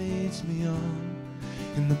spirit leads me on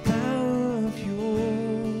in the power of your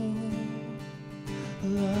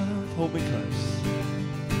love. Hold me close.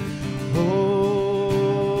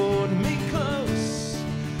 Hold me close.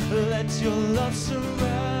 Let your love surround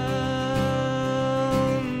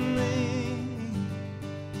me.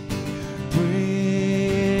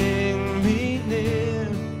 Bring me near.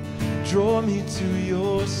 Draw me to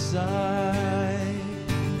your side.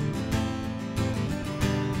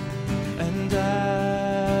 And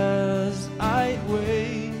as I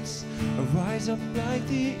wait, I rise up like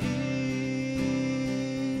the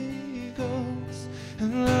eagles,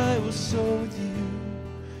 and I will soar with you.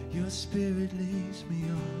 Your spirit leads me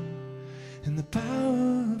on in the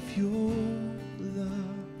power of your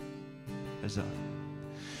love. As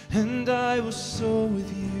and I will soar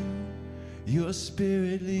with you. Your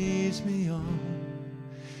spirit leads me on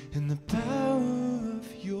in the power of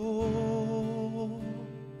your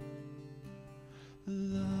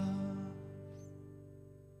love.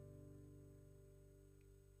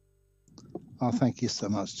 Oh, thank you so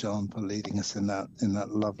much, John, for leading us in that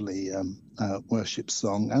lovely worship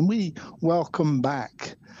song. And we welcome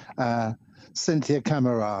back Cynthia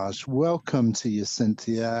Camarage. Welcome to you,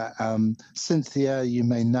 Cynthia. Cynthia, you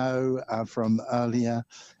may know from earlier,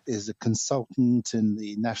 is a consultant in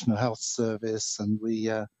the National Health Service, and we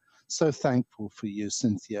are so thankful for you,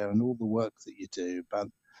 Cynthia, and all the work that you do. But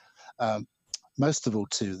most of all,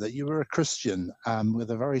 too, that you were a Christian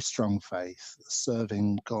with a very strong faith,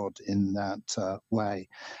 serving God in that way.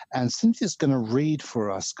 And Cynthia's going to read for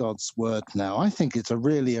us God's word now. I think it's a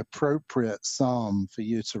really appropriate psalm for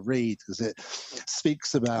you to read because it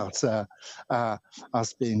speaks about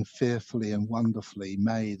us being fearfully and wonderfully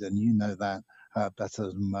made, and you know that better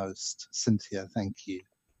than most. Cynthia, thank you.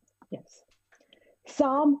 Yes.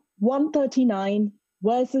 Psalm 139,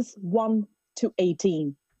 verses 1 to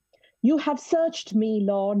 18. You have searched me,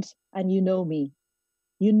 Lord, and you know me.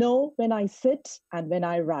 You know when I sit and when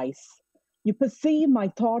I rise. You perceive my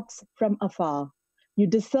thoughts from afar. You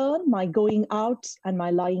discern my going out and my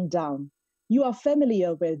lying down. You are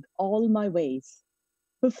familiar with all my ways.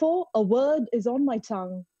 Before a word is on my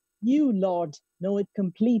tongue, you, Lord, know it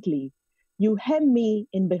completely. You hem me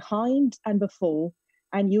in behind and before,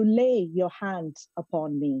 and you lay your hand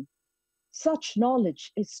upon me. Such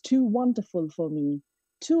knowledge is too wonderful for me,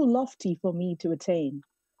 too lofty for me to attain.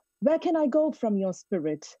 Where can I go from your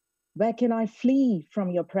spirit? Where can I flee from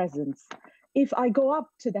your presence? If I go up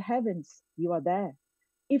to the heavens, you are there.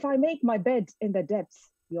 If I make my bed in the depths,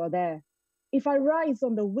 you are there. If I rise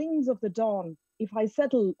on the wings of the dawn, if I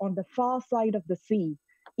settle on the far side of the sea,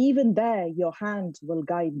 even there your hand will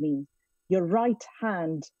guide me. Your right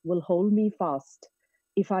hand will hold me fast.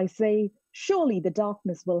 If I say, surely the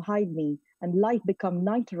darkness will hide me and light become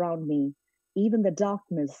night around me, even the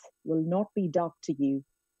darkness will not be dark to you.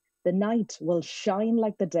 The night will shine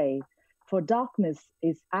like the day, for darkness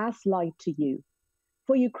is as light to you.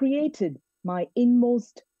 For you created my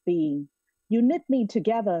inmost being. You knit me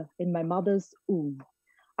together in my mother's womb.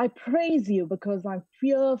 I praise you because I'm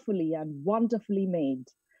fearfully and wonderfully made.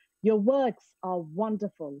 Your works are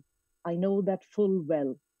wonderful. I know that full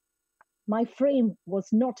well. My frame was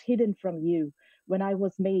not hidden from you when I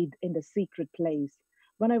was made in the secret place,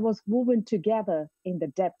 when I was woven together in the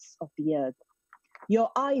depths of the earth. Your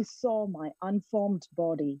eyes saw my unformed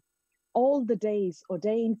body. All the days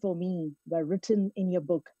ordained for me were written in your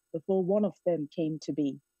book before one of them came to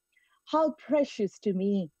be. How precious to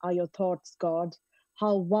me are your thoughts, God.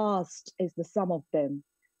 How vast is the sum of them.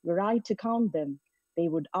 Were I to count them, they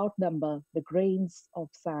would outnumber the grains of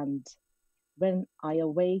sand. When I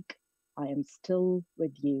awake, I am still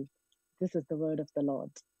with you. This is the word of the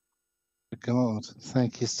Lord. God,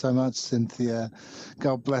 thank you so much, Cynthia.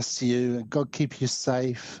 God bless you. God keep you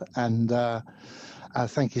safe. And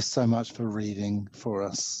thank you so much for reading for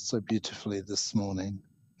us so beautifully this morning.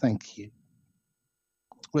 Thank you.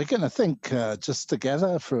 We're going to think just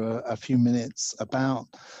together for a few minutes about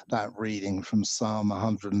that reading from Psalm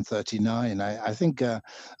 139. I think a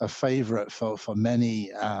favorite for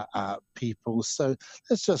many people. So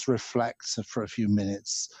let's just reflect for a few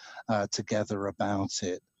minutes together about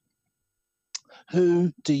it.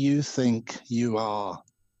 Who do you think you are?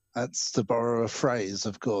 That's to borrow a phrase,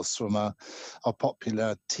 of course, from a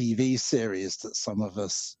popular TV series that some of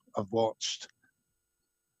us have watched.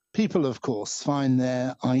 People, of course, find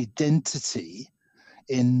their identity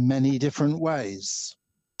in many different ways.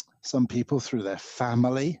 Some people through their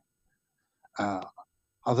family,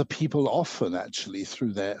 other people often actually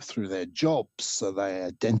through their jobs. So they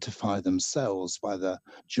identify themselves by the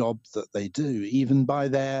job that they do, even by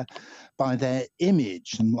their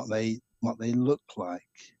image and what they look like.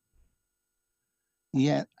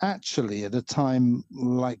 Yet, actually, at a time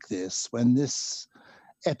like this, when this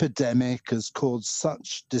epidemic has caused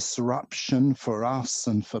such disruption for us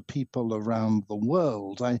and for people around the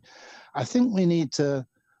world, I think we need to,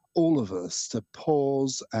 all of us, to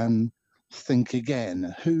pause and think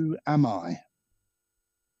again. Who am I?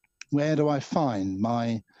 Where do I find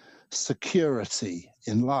my security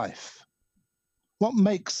in life? What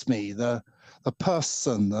makes me the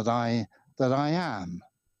person that I am,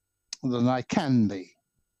 that I can be?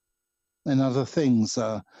 And other things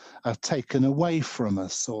are taken away from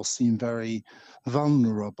us or seem very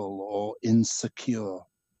vulnerable or insecure.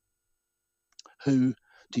 Who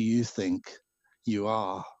do you think you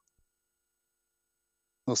are?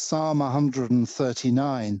 Well, Psalm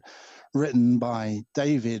 139, written by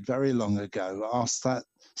David very long ago, asked that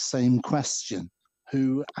same question.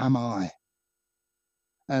 Who am I?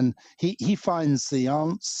 And he finds the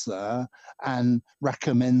answer and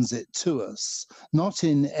recommends it to us, not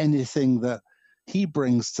in anything that he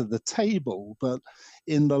brings to the table, but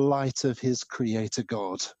in the light of his creator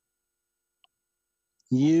God.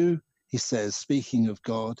 You, he says, speaking of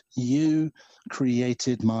God, you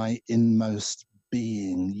created my inmost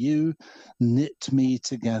being. You knit me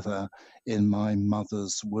together in my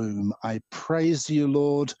mother's womb. I praise you,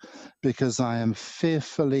 Lord, because I am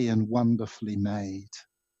fearfully and wonderfully made.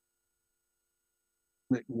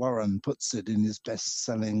 Rick Warren puts it in his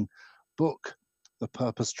best-selling book, The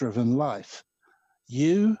Purpose-Driven Life.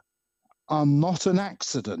 You are not an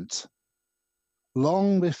accident.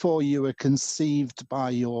 Long before you were conceived by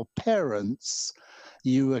your parents,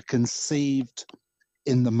 you were conceived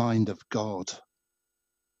in the mind of God.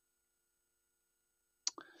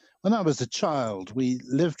 When I was a child, we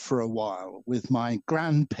lived for a while with my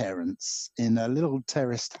grandparents in a little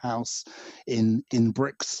terraced house in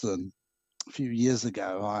Brixton. A few years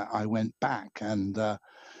ago, I went back, and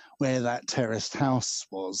where that terraced house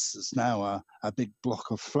was is now a big block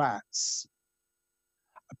of flats.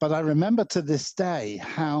 But I remember to this day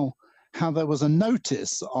how there was a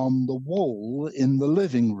notice on the wall in the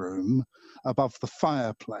living room above the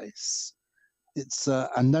fireplace. It's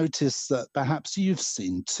a notice that perhaps you've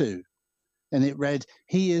seen too. And it read,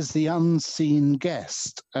 "He is the unseen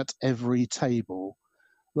guest at every table,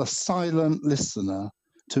 the silent listener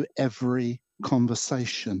to every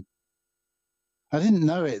conversation." I didn't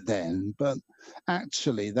know it then, but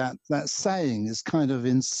actually that saying is kind of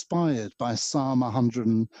inspired by Psalm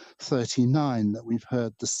 139 that we've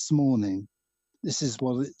heard this morning. This is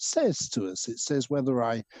what it says to us. It says, whether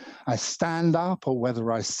I stand up or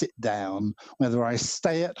whether I sit down, whether I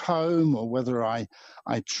stay at home or whether I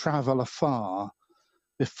travel afar,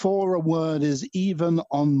 before a word is even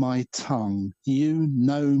on my tongue, you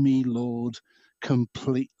know me, Lord,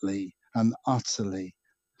 completely and utterly.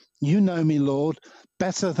 You know me, Lord,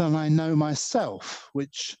 better than I know myself,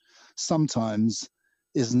 which sometimes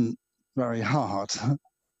isn't very hard.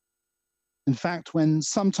 In fact, when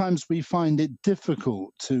sometimes we find it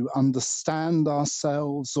difficult to understand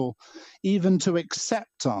ourselves or even to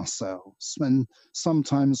accept ourselves, when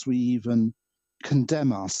sometimes we even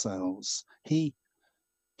condemn ourselves, He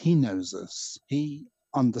knows us. He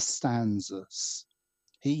understands us.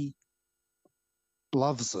 He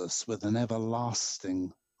loves us with an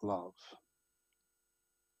everlasting love.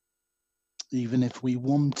 Even if we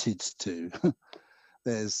wanted to,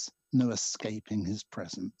 there's no escaping his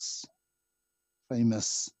presence.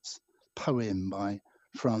 Famous poem by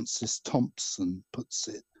Francis Thompson puts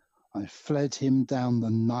it, I fled him down the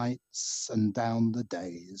nights and down the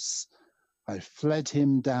days. I fled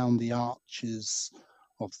him down the arches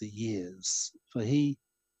of the years, for he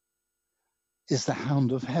is the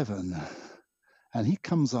hound of heaven, and he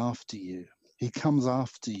comes after you. He comes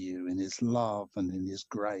after you in his love and in his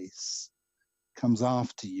grace. Comes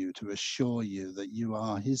after you to assure you that you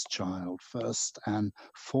are his child first and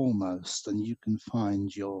foremost, and you can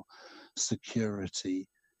find your security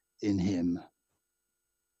in him.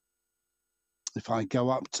 If I go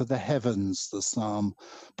up to the heavens, the psalm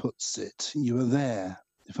puts it, you are there.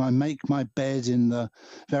 If I make my bed in the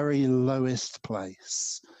very lowest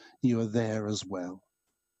place, you are there as well.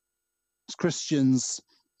 As Christians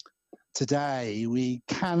today, we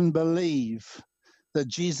can believe that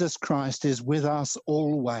Jesus Christ is with us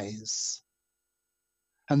always,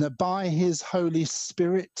 and that by his Holy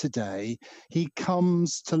Spirit today, he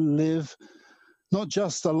comes to live not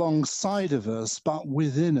just alongside of us, but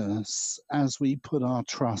within us as we put our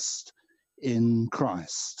trust in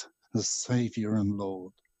Christ as Saviour and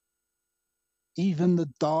Lord. Even the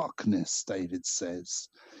darkness, David says,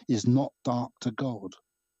 is not dark to God.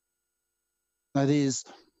 That is,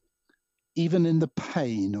 even in the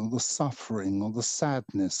pain or the suffering or the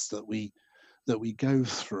sadness that we go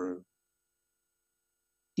through,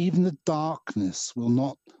 even the darkness will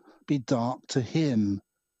not be dark to him.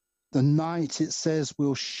 The night, it says,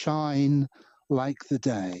 will shine like the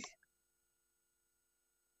day.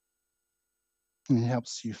 And it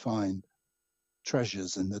helps you find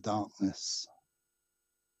treasures in the darkness.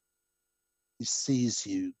 He sees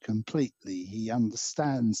you completely. He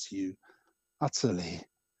understands you utterly.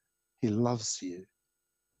 He loves you.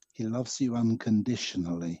 He loves you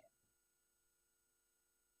unconditionally.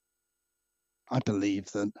 I believe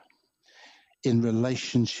that in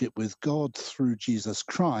relationship with God through Jesus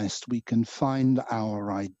Christ, we can find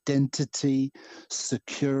our identity,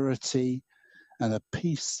 security, and a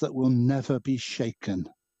peace that will never be shaken.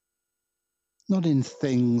 Not in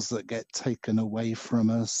things that get taken away from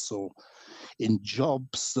us or in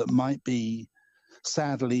jobs that might be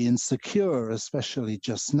sadly insecure, especially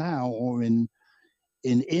just now, or in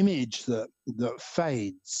image that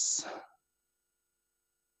fades,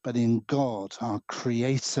 but in God, our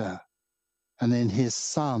Creator, and in his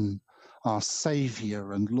Son, our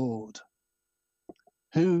Saviour and Lord.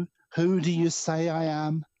 Who do you say I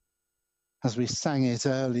am? As we sang it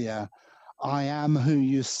earlier, I am who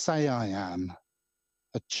you say I am,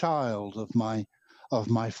 a child of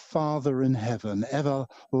my Father in heaven,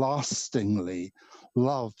 everlastingly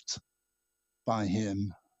loved by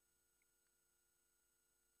him.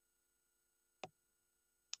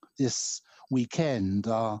 This weekend,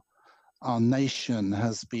 our nation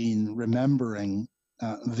has been remembering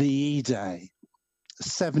VE Day,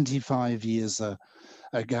 75 years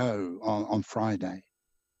ago on Friday.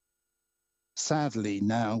 Sadly,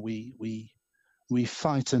 now we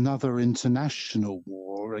fight another international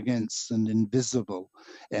war against an invisible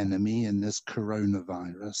enemy in this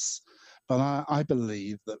coronavirus. But I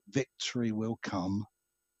believe that victory will come,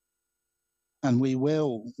 and we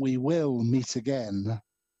will meet again.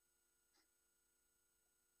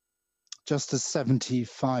 Just as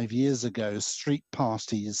 75 years ago, street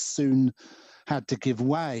parties soon had to give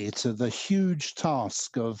way to the huge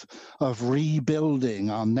task of rebuilding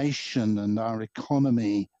our nation and our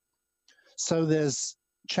economy. So there's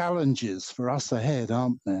challenges for us ahead,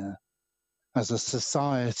 aren't there? As a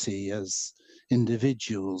society, as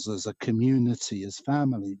individuals, as a community, as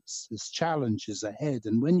families, there's challenges ahead.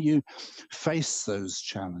 And when you face those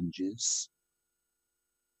challenges,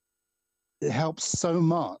 It helps so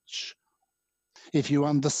much if you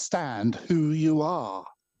understand who you are.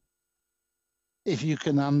 If you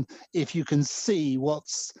can see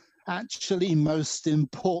what's actually most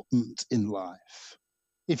important in life.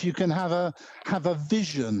 If you can have a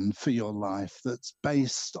vision for your life that's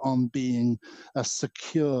based on being a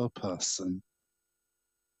secure person.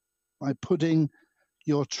 By putting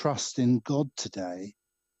your trust in God today,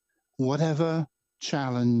 whatever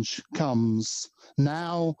challenge comes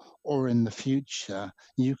now or in the future,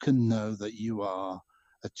 you can know that you are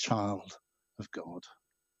a child of God.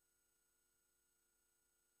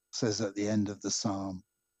 It says at the end of the psalm,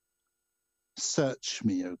 search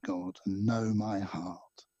me, O God, and know my heart.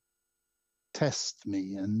 Test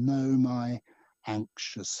me and know my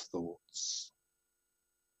anxious thoughts.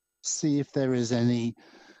 See if there is any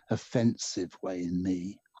offensive way in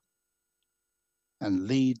me, and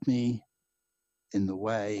lead me in the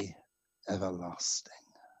way everlasting.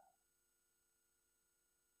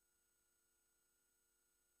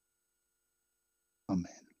 Amen.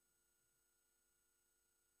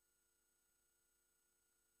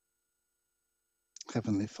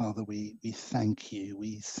 Heavenly Father, we thank you.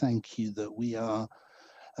 We thank you that we are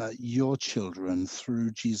your children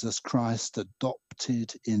through Jesus Christ,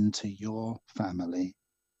 adopted into your family.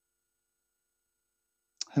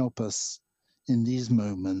 Help us in these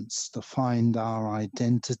moments to find our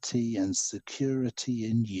identity and security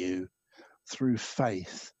in you through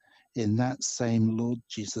faith in that same Lord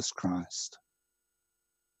Jesus Christ.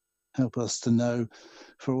 Help us to know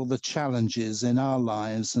for all the challenges in our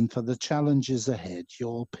lives and for the challenges ahead,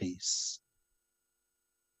 your peace,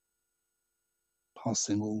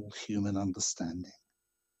 passing all human understanding.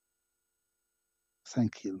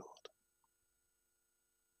 Thank you, Lord.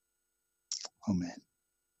 Amen.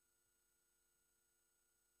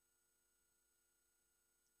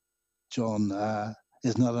 John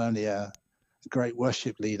is not only a great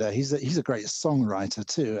worship leader, he's a great songwriter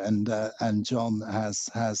too, and John has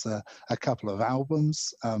a couple of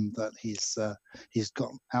albums that he's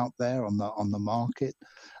got out there on the market.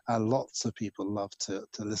 Lots of people love to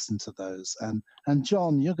listen to those. And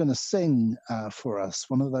John, you're going to sing for us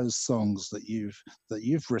one of those songs that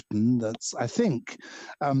you've written. That's, I think,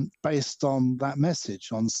 based on that message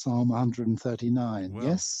on Psalm 139. Well,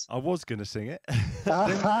 yes, I was going to sing it.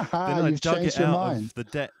 then I you've dug changed it your out mind. of the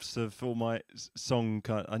depths of all my song.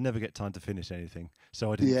 I never get time to finish anything,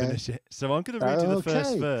 so I didn't Yeah. finish it. So I'm going to read you the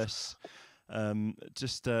first Okay. verse.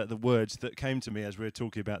 Just the words that came to me as we were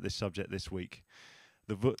talking about this subject this week.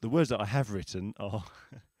 The words that I have written are,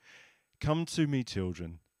 "Come to me,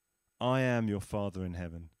 children, I am your Father in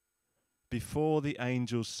heaven. Before the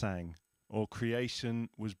angels sang, or creation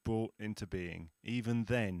was brought into being, even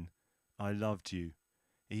then I loved you,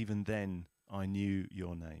 even then I knew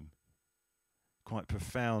your name." Quite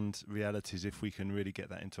profound realities if we can really get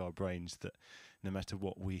that into our brains, that no matter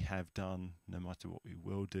what we have done, no matter what we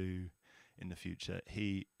will do in the future,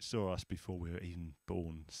 he saw us before we were even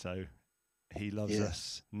born. So he loves Yes.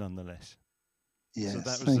 us nonetheless. Yes, So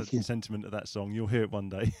that was thank the you. sentiment of that song. You'll hear it one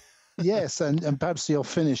day. Yes, and perhaps you'll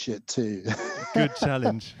finish it too. Good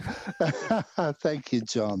challenge. Thank you,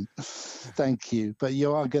 John. Thank you. But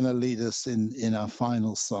you are going to lead us in our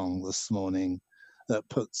final song this morning that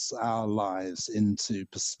puts our lives into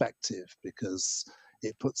perspective, because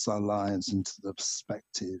it puts our lives into the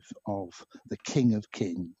perspective of the King of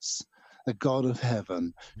Kings, the God of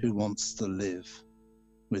heaven who wants to live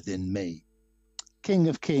within me. King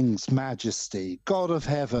of Kings, Majesty, God of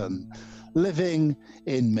heaven, living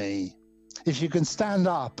in me. If you can stand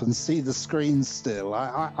up and see the screen still,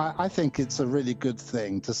 I think it's a really good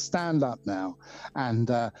thing to stand up now and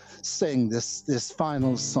sing this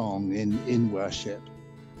final song in worship.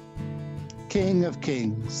 King of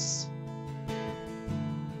Kings.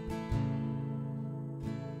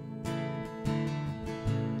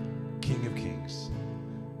 King of Kings,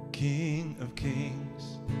 King of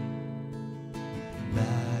Kings,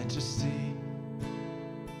 Majesty,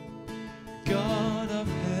 God of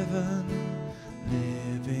heaven,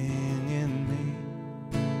 living in me,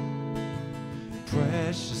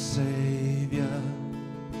 precious Savior,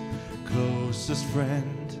 closest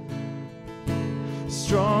friend,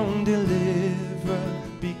 strong deliverer,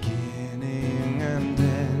 beginning and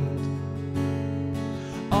end,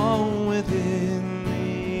 all within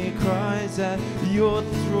me cries at your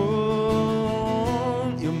throne,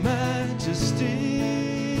 your majesty.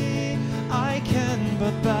 I can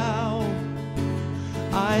but bow,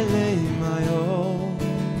 I lay my all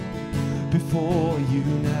before you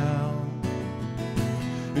now.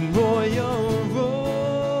 In royal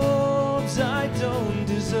robes I don't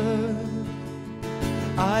deserve,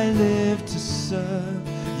 I live to serve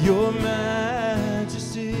your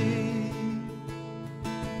majesty.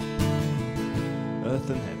 Earth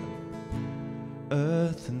and heaven,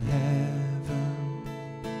 earth and heaven,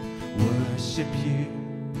 worship you.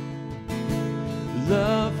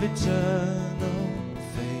 Love eternal,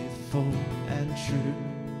 faithful and true,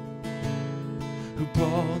 who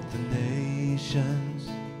brought the nations,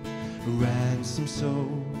 ransomed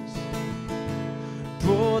souls,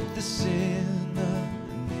 brought the sinner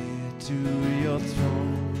near to your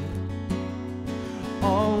throne.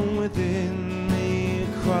 All within me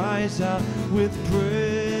cries out with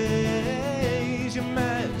praise, your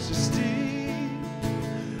majesty.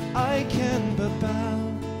 I can but bow,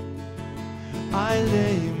 I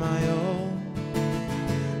lay my all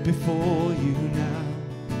before you now.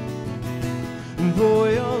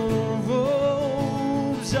 Royal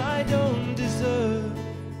robes I don't deserve,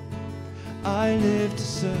 I live to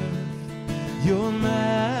serve your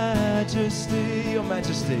majesty, your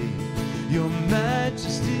majesty, your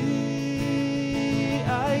majesty.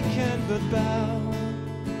 I can but bow,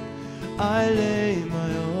 I lay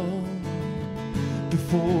my all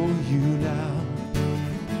before you now.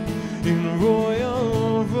 In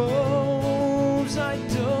royal robes I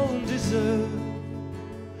don't deserve,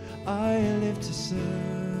 I live to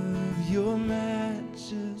serve your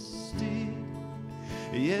majesty.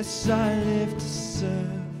 Yes, I live to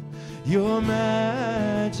serve your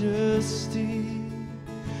majesty.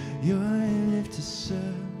 I live to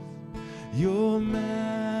serve your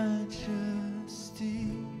majesty.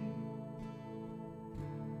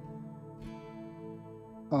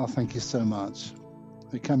 Oh, thank you so much.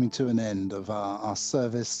 We're coming to an end of our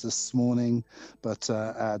service this morning, but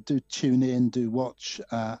do tune in, do watch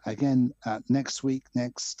again next week,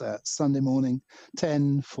 next Sunday morning,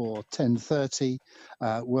 10 for 10:30,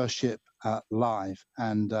 worship live,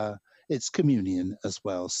 and it's communion as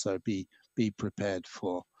well, so be prepared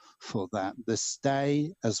for that. This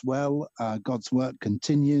day as well, God's work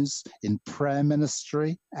continues in prayer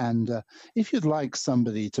ministry, and if you'd like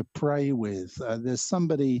somebody to pray with, there's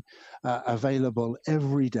somebody available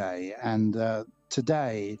every day, and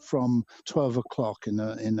today from 12 o'clock in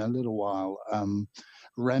a little while,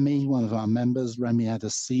 Remy, one of our members, Remy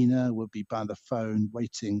Adesina, will be by the phone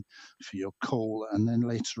waiting for your call. And then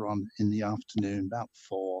later on in the afternoon, about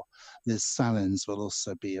 4, Liz Salins will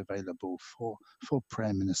also be available for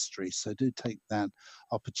prayer ministry. So do take that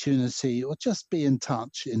opportunity, or just be in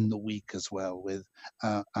touch in the week as well with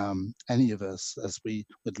any of us, as we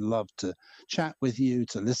would love to chat with you,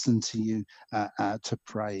 to listen to you, to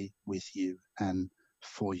pray with you and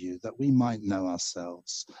for you, that we might know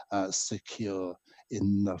ourselves secure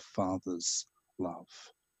in the Father's love.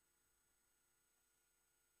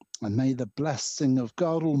 And may the blessing of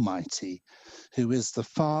God Almighty, who is the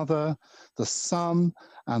Father, the Son,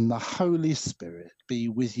 and the Holy Spirit, be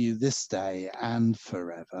with you this day and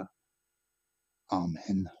forever.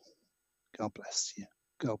 Amen. God bless you.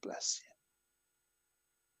 God bless you.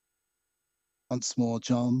 Once more,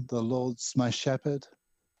 John, the Lord's my shepherd.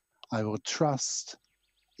 I will trust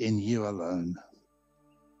in you alone.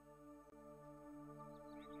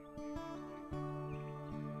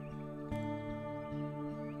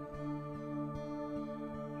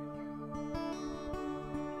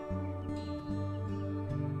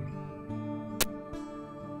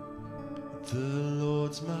 The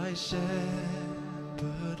Lord's my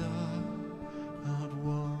shepherd, I'll not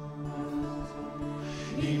want.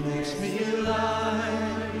 He makes me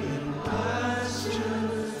lie in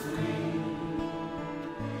pastures green.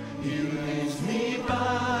 He leads me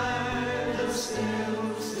by the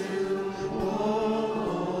still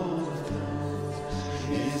waters.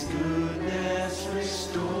 His goodness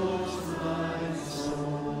restores my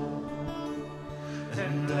soul,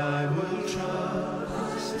 and I will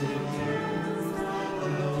trust in you.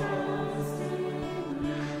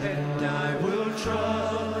 And I will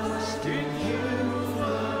trust in you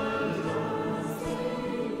alone,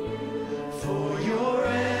 for your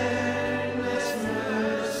endless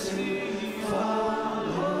mercy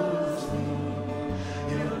follows me.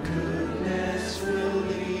 Your goodness will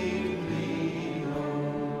lead me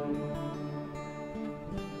home.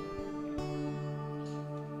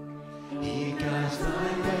 He guides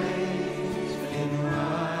my ways in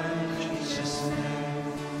righteousness,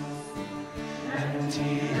 and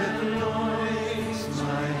he anoints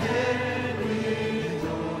my head with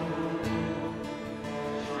oil,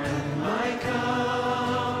 and my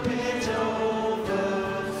cup it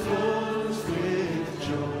overflows with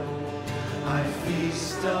joy. I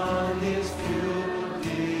feast on his pure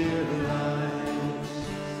delights,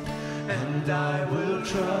 and I will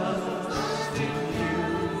trust in you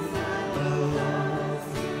alone.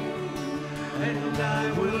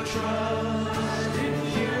 will trust in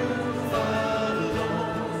you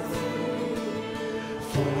alone.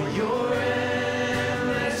 For your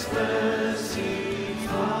endless mercy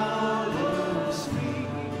follows me.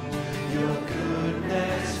 Your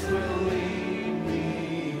goodness will lead me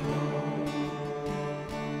home.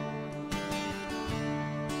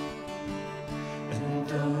 And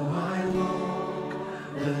though I walk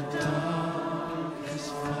the darkest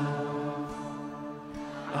far,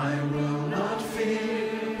 I will not fear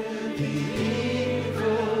the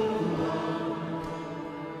evil one.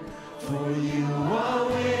 For you are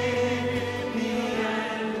with me,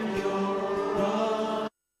 and your rod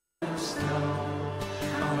and staff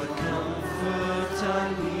are the comfort I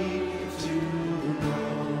need to know.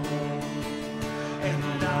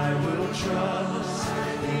 And I will trust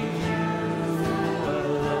in you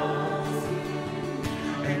alone.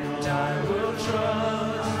 And I will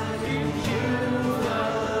trust in you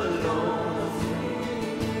alone.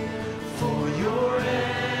 For your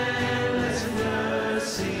endless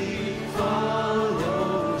mercy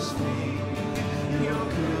follows me. Your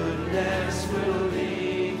goodness will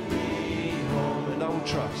lead me home. And I will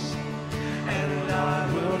trust. And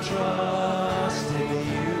I will trust in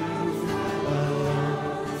you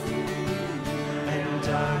alone. And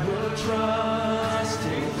I will trust.